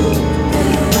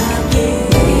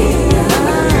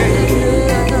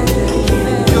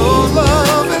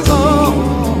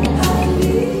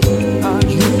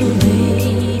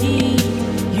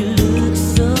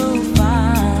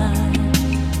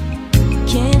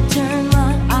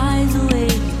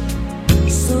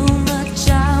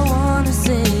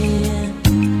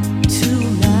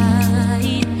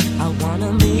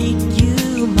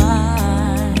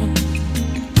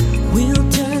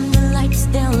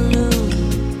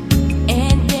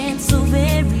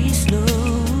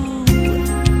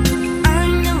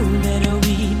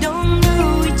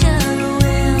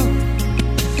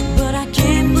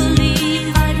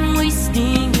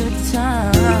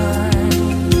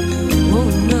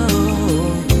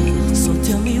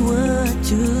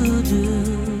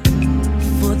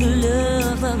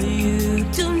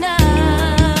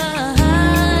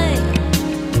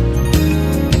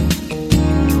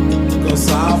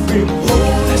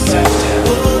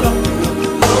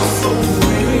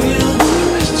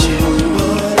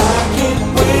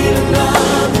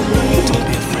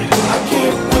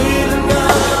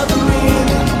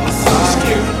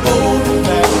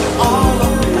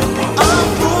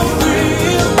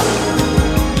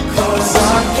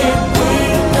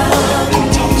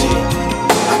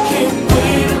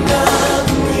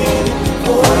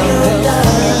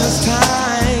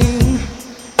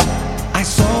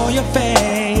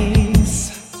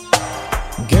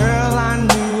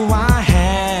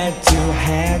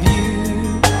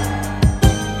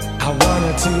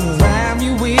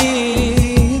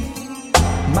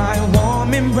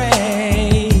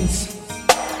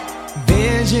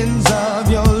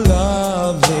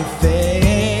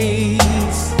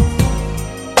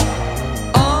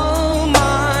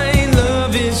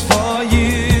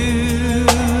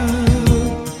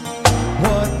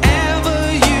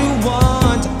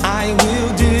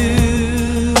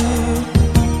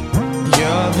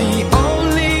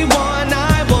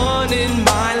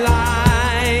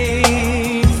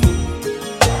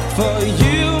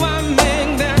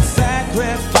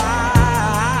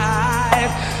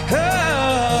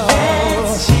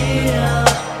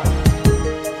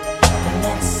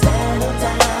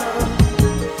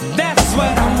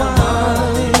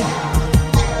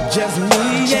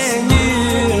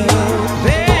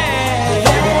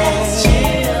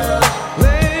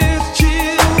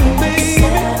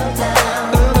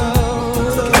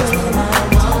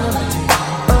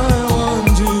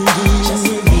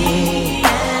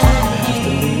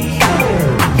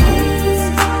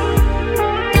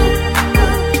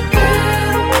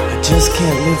 just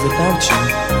can't live without you.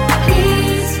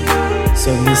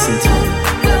 So listen to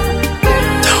me.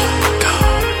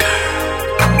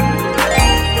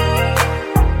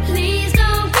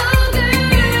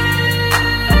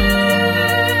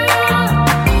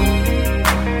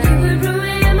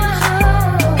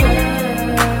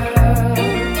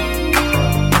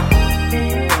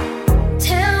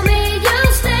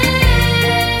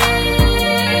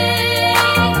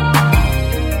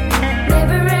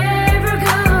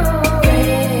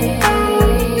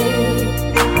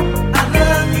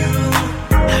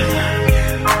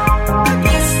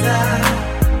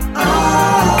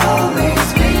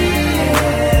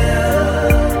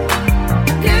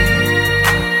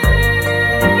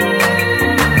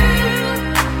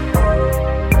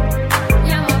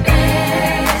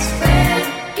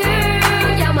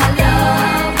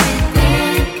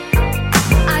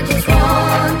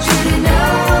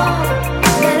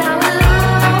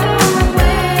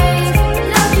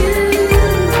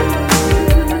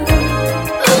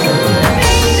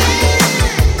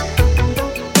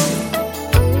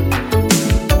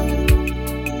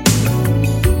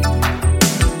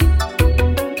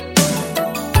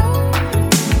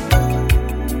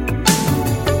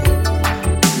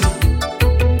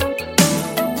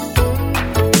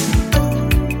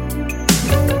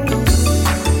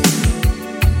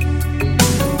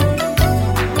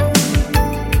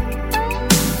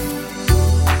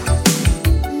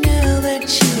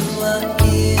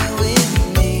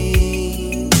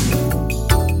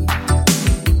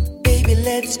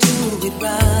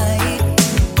 Right.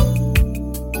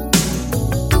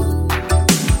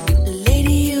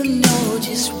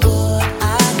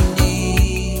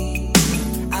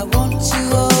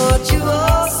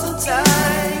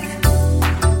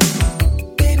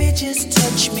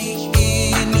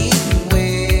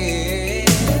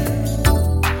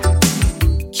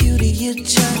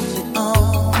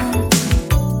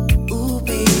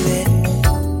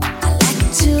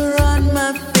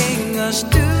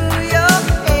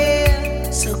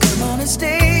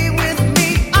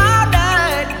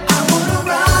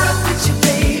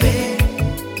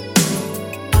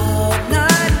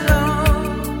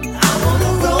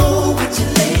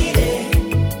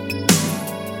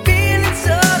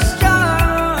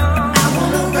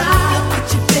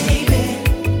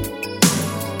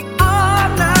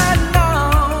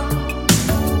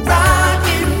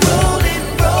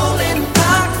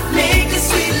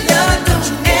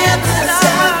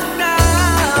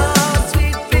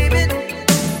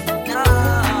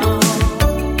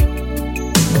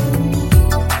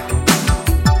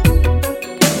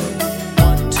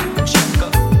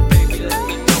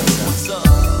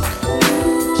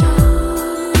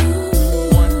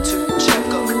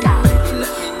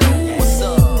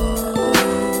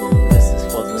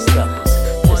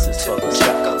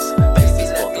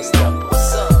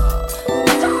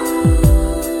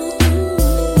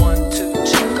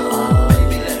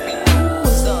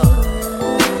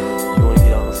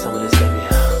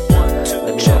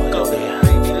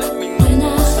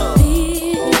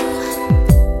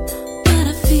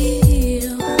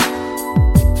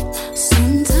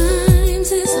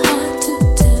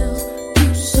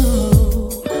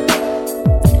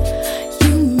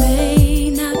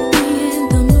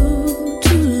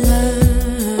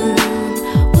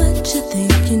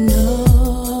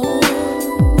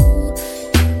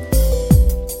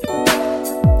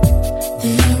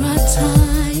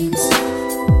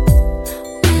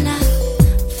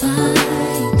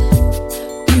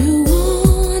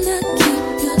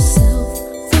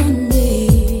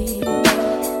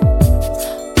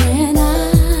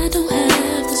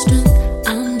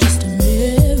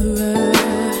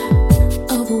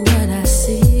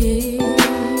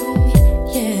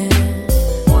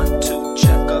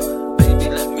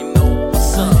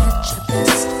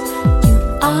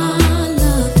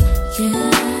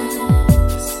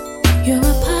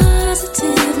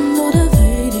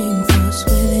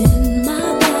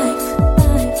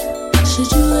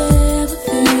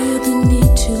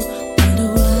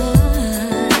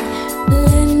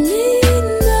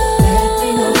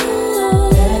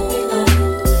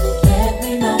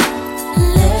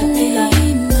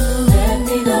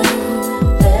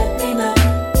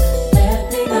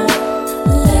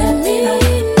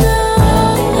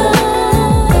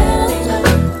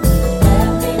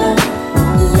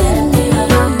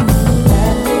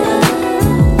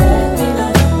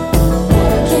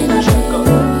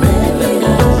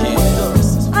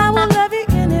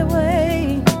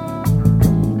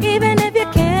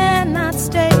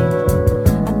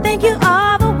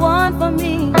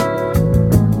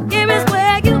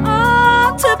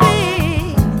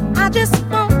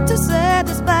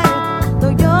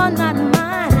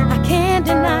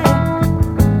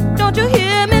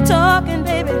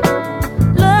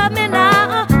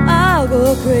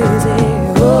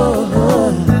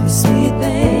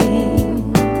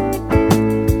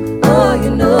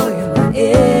 my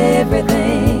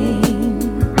everything.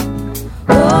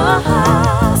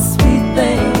 Oh, sweet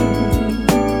thing.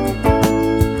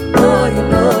 Oh, you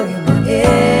know you're my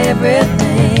everything.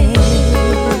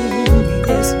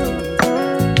 Yes,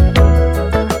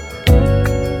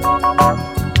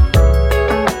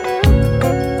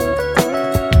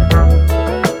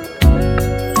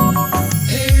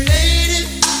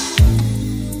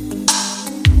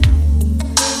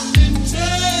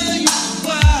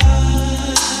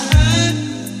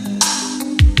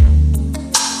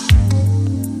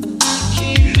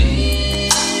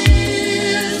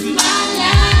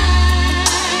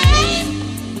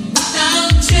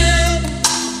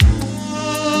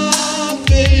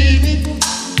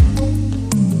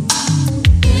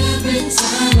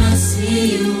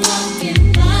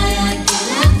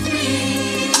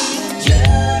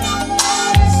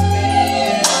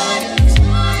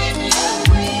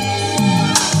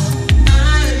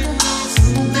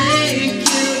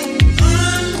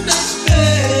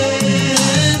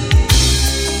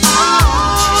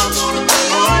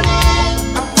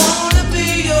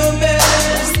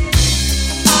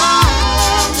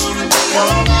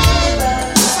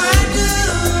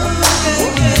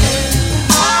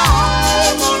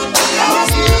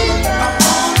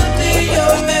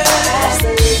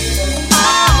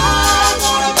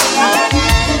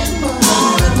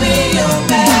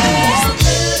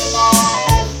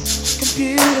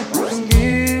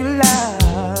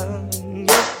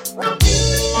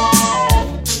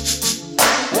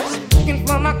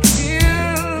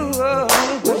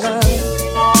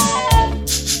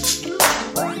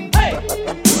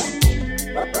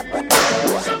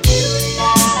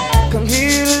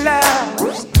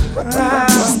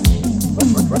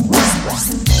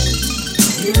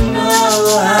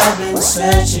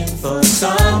 searching for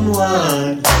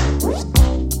someone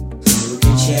who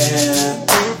can share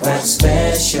that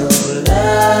special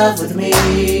love with me.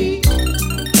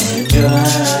 And your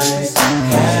eyes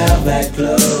have that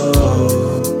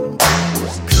glow.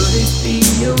 Could it be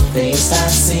your face I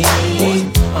see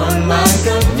on my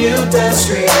computer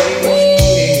screen?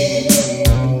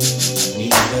 I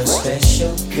need a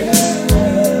special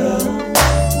girl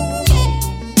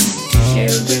to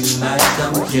share with my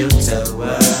computer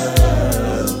world.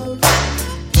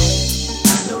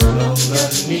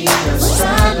 Need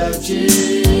astrology.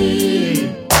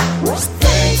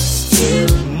 Thanks to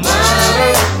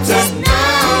my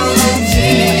technology.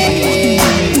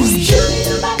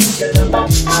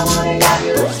 I wanna love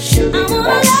you. I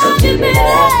wanna love you, baby.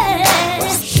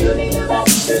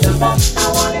 I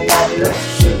wanna love you.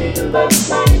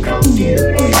 My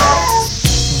computer.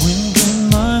 When can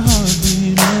my heart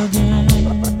beat again?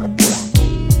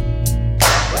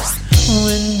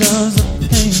 When does the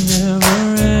pain never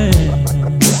end?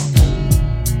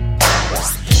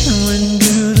 When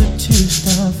do the tears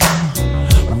stop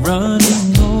running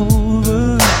over?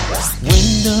 When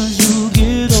does you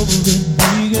get over it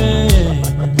again?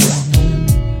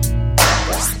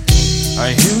 I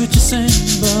hear what you're saying,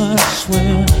 but I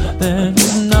swear that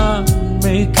it's not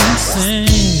making sense.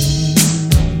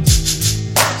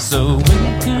 So when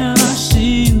can I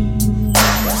see you?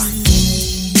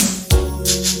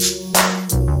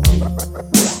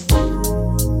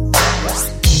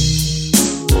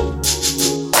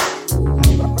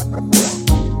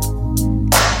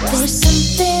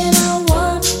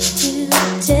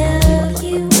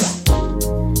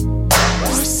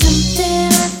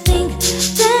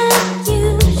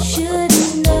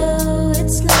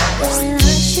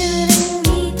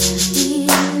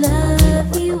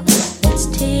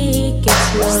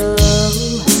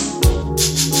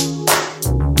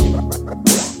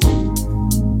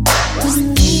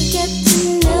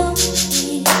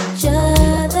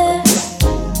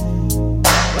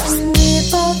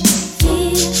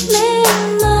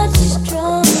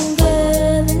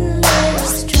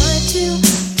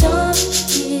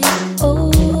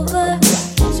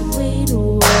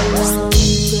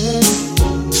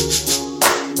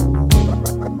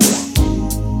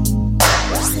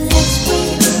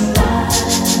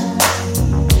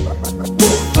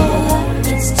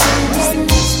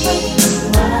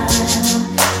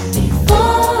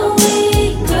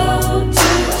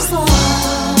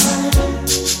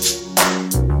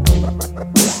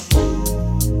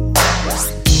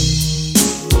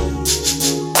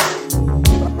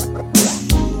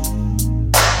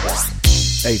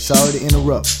 Hey, sorry to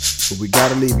interrupt, but we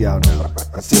gotta leave y'all now.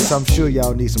 And since I'm sure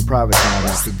y'all need some private time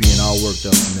after being all worked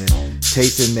up and then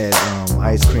tasting that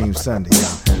ice cream sundae,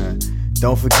 y'all.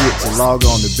 Don't forget to log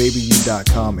on to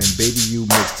babyu.com and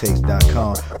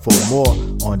babyumixtapes.com for more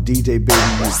on DJ Baby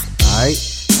U. Alright?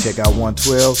 check out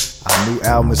 112. Our new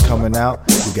album is coming out.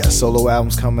 We got solo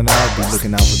albums coming out. Be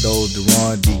looking out for those.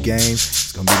 Deron D Game.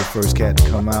 It's gonna be the first cat to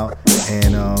come out,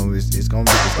 and it's gonna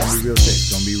be real sick.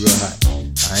 It's gonna be real hot.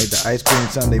 Alright, the Ice Cream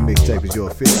Sunday mixtape is your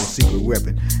official secret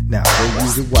weapon. Now go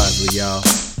use it wisely, y'all.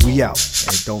 We out,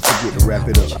 and don't forget to wrap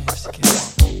it up.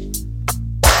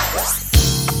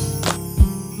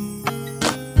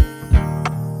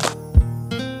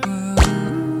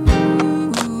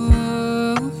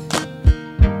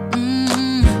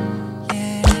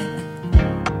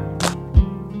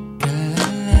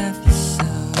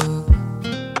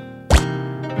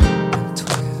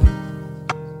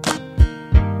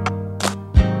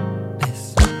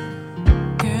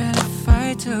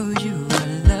 Told you I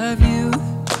love you.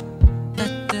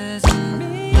 That doesn't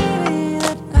mean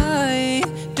that I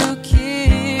don't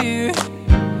care.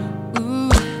 Ooh,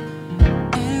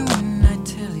 and when I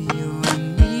tell you I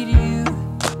need you,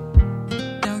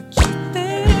 don't you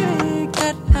think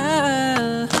that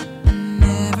I'll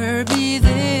never be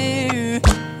there?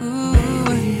 Ooh,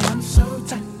 baby, I'm so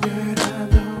tired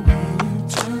of the way you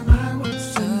turn my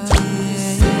words into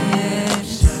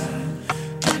yes.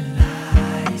 And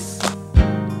lies.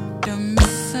 Don't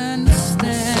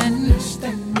misunderstand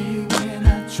me when I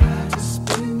try to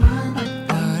spin my mind.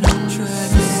 What I'm trying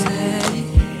to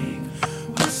say,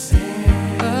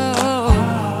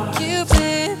 oh,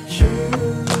 Cupid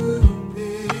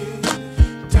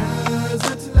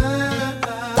doesn't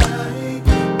lie,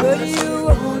 but you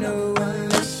won't know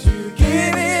unless you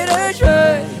give it a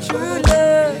try. True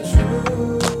love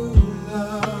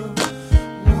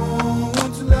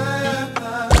won't lie,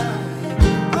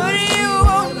 but you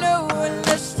won't know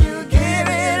unless you give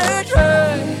it a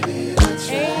try.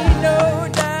 Ain't no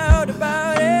doubt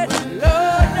about it.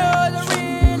 Lord knows I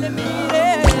really mean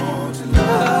it.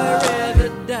 I'd rather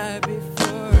die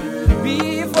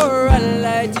before I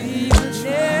lie to you.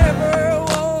 Never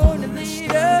wanna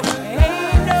leave her.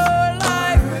 Ain't no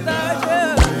life without you.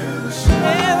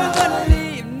 Never gonna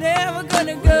leave, never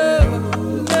gonna go.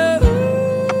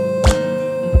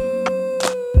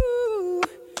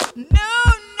 No.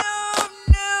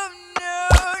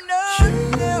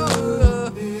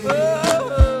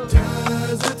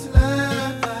 Doesn't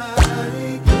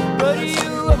lie, but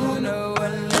you won't know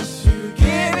unless you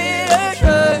give it a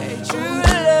try. True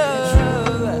love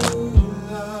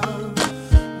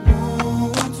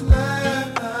won't lie,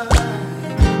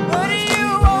 but you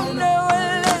won't know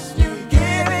unless you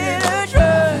give it a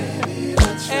try.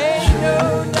 Ain't no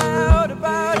doubt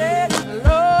about it.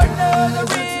 Lord knows I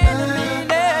really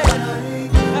mean it.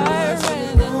 I'd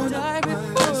rather die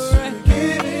before I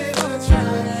give it a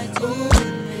try.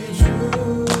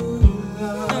 True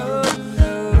love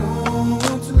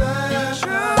won't lie.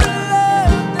 True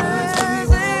love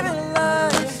doesn't even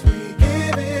lie. We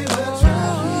give it a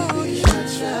try.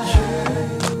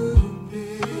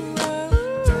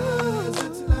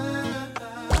 Doesn't lie, but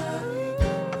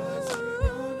you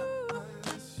won't know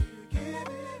unless you give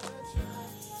it a try.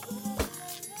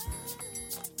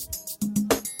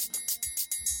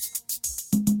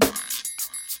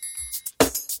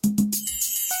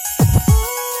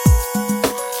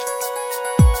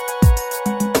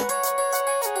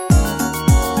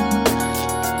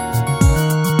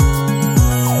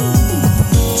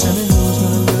 Tell me who's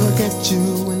gonna look at you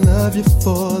and love you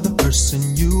for the person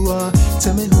you are.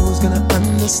 Tell me who's gonna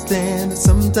understand that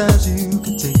sometimes you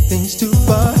can take things too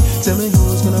far. Tell me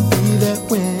who's gonna be there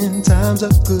when times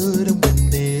are good and when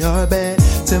they are bad.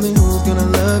 Tell me who's gonna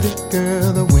love you,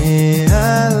 girl, the way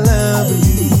I love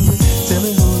you. Tell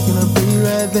me who's gonna be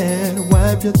right there to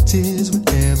wipe your tears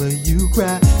whenever you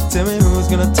cry. Tell me who's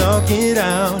gonna talk it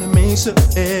out and make sure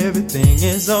everything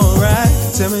is alright.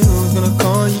 Tell me who's gonna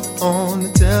call you on the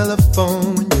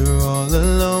telephone when you're all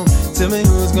alone. Tell me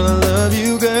who's gonna love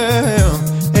you, girl.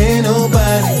 Ain't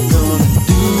nobody gonna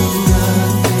do the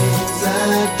things I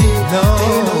did. No.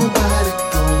 Ain't nobody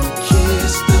gonna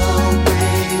kiss the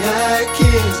way I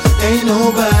kiss. Ain't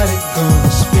nobody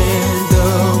gonna spend the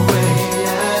way I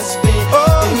spend.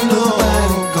 Ain't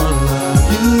nobody gonna love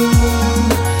you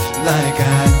like I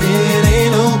did.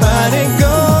 Ain't nobody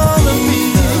gonna be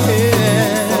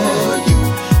here for you.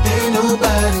 Ain't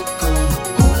nobody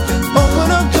gonna open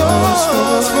up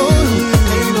doors for you.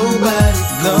 Ain't nobody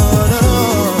gonna know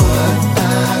what I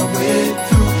went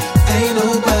through. Ain't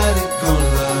nobody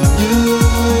gonna love you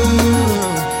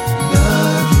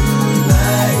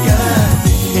like I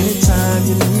did. Anytime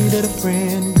you needed a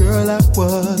friend, girl, I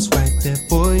was right there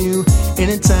for you.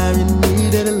 Anytime you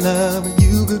needed a lover,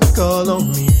 you could call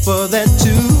on me for that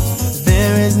too.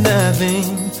 There is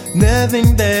nothing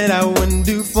that I wouldn't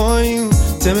do for you.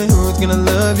 Tell me who's gonna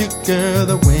love you, girl,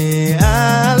 the way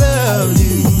I love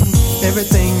you.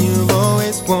 Everything you've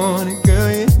always wanted, girl,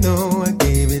 you know I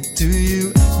gave it to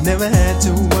you. Never had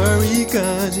to worry,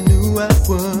 cause you knew I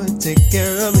would take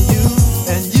care of you.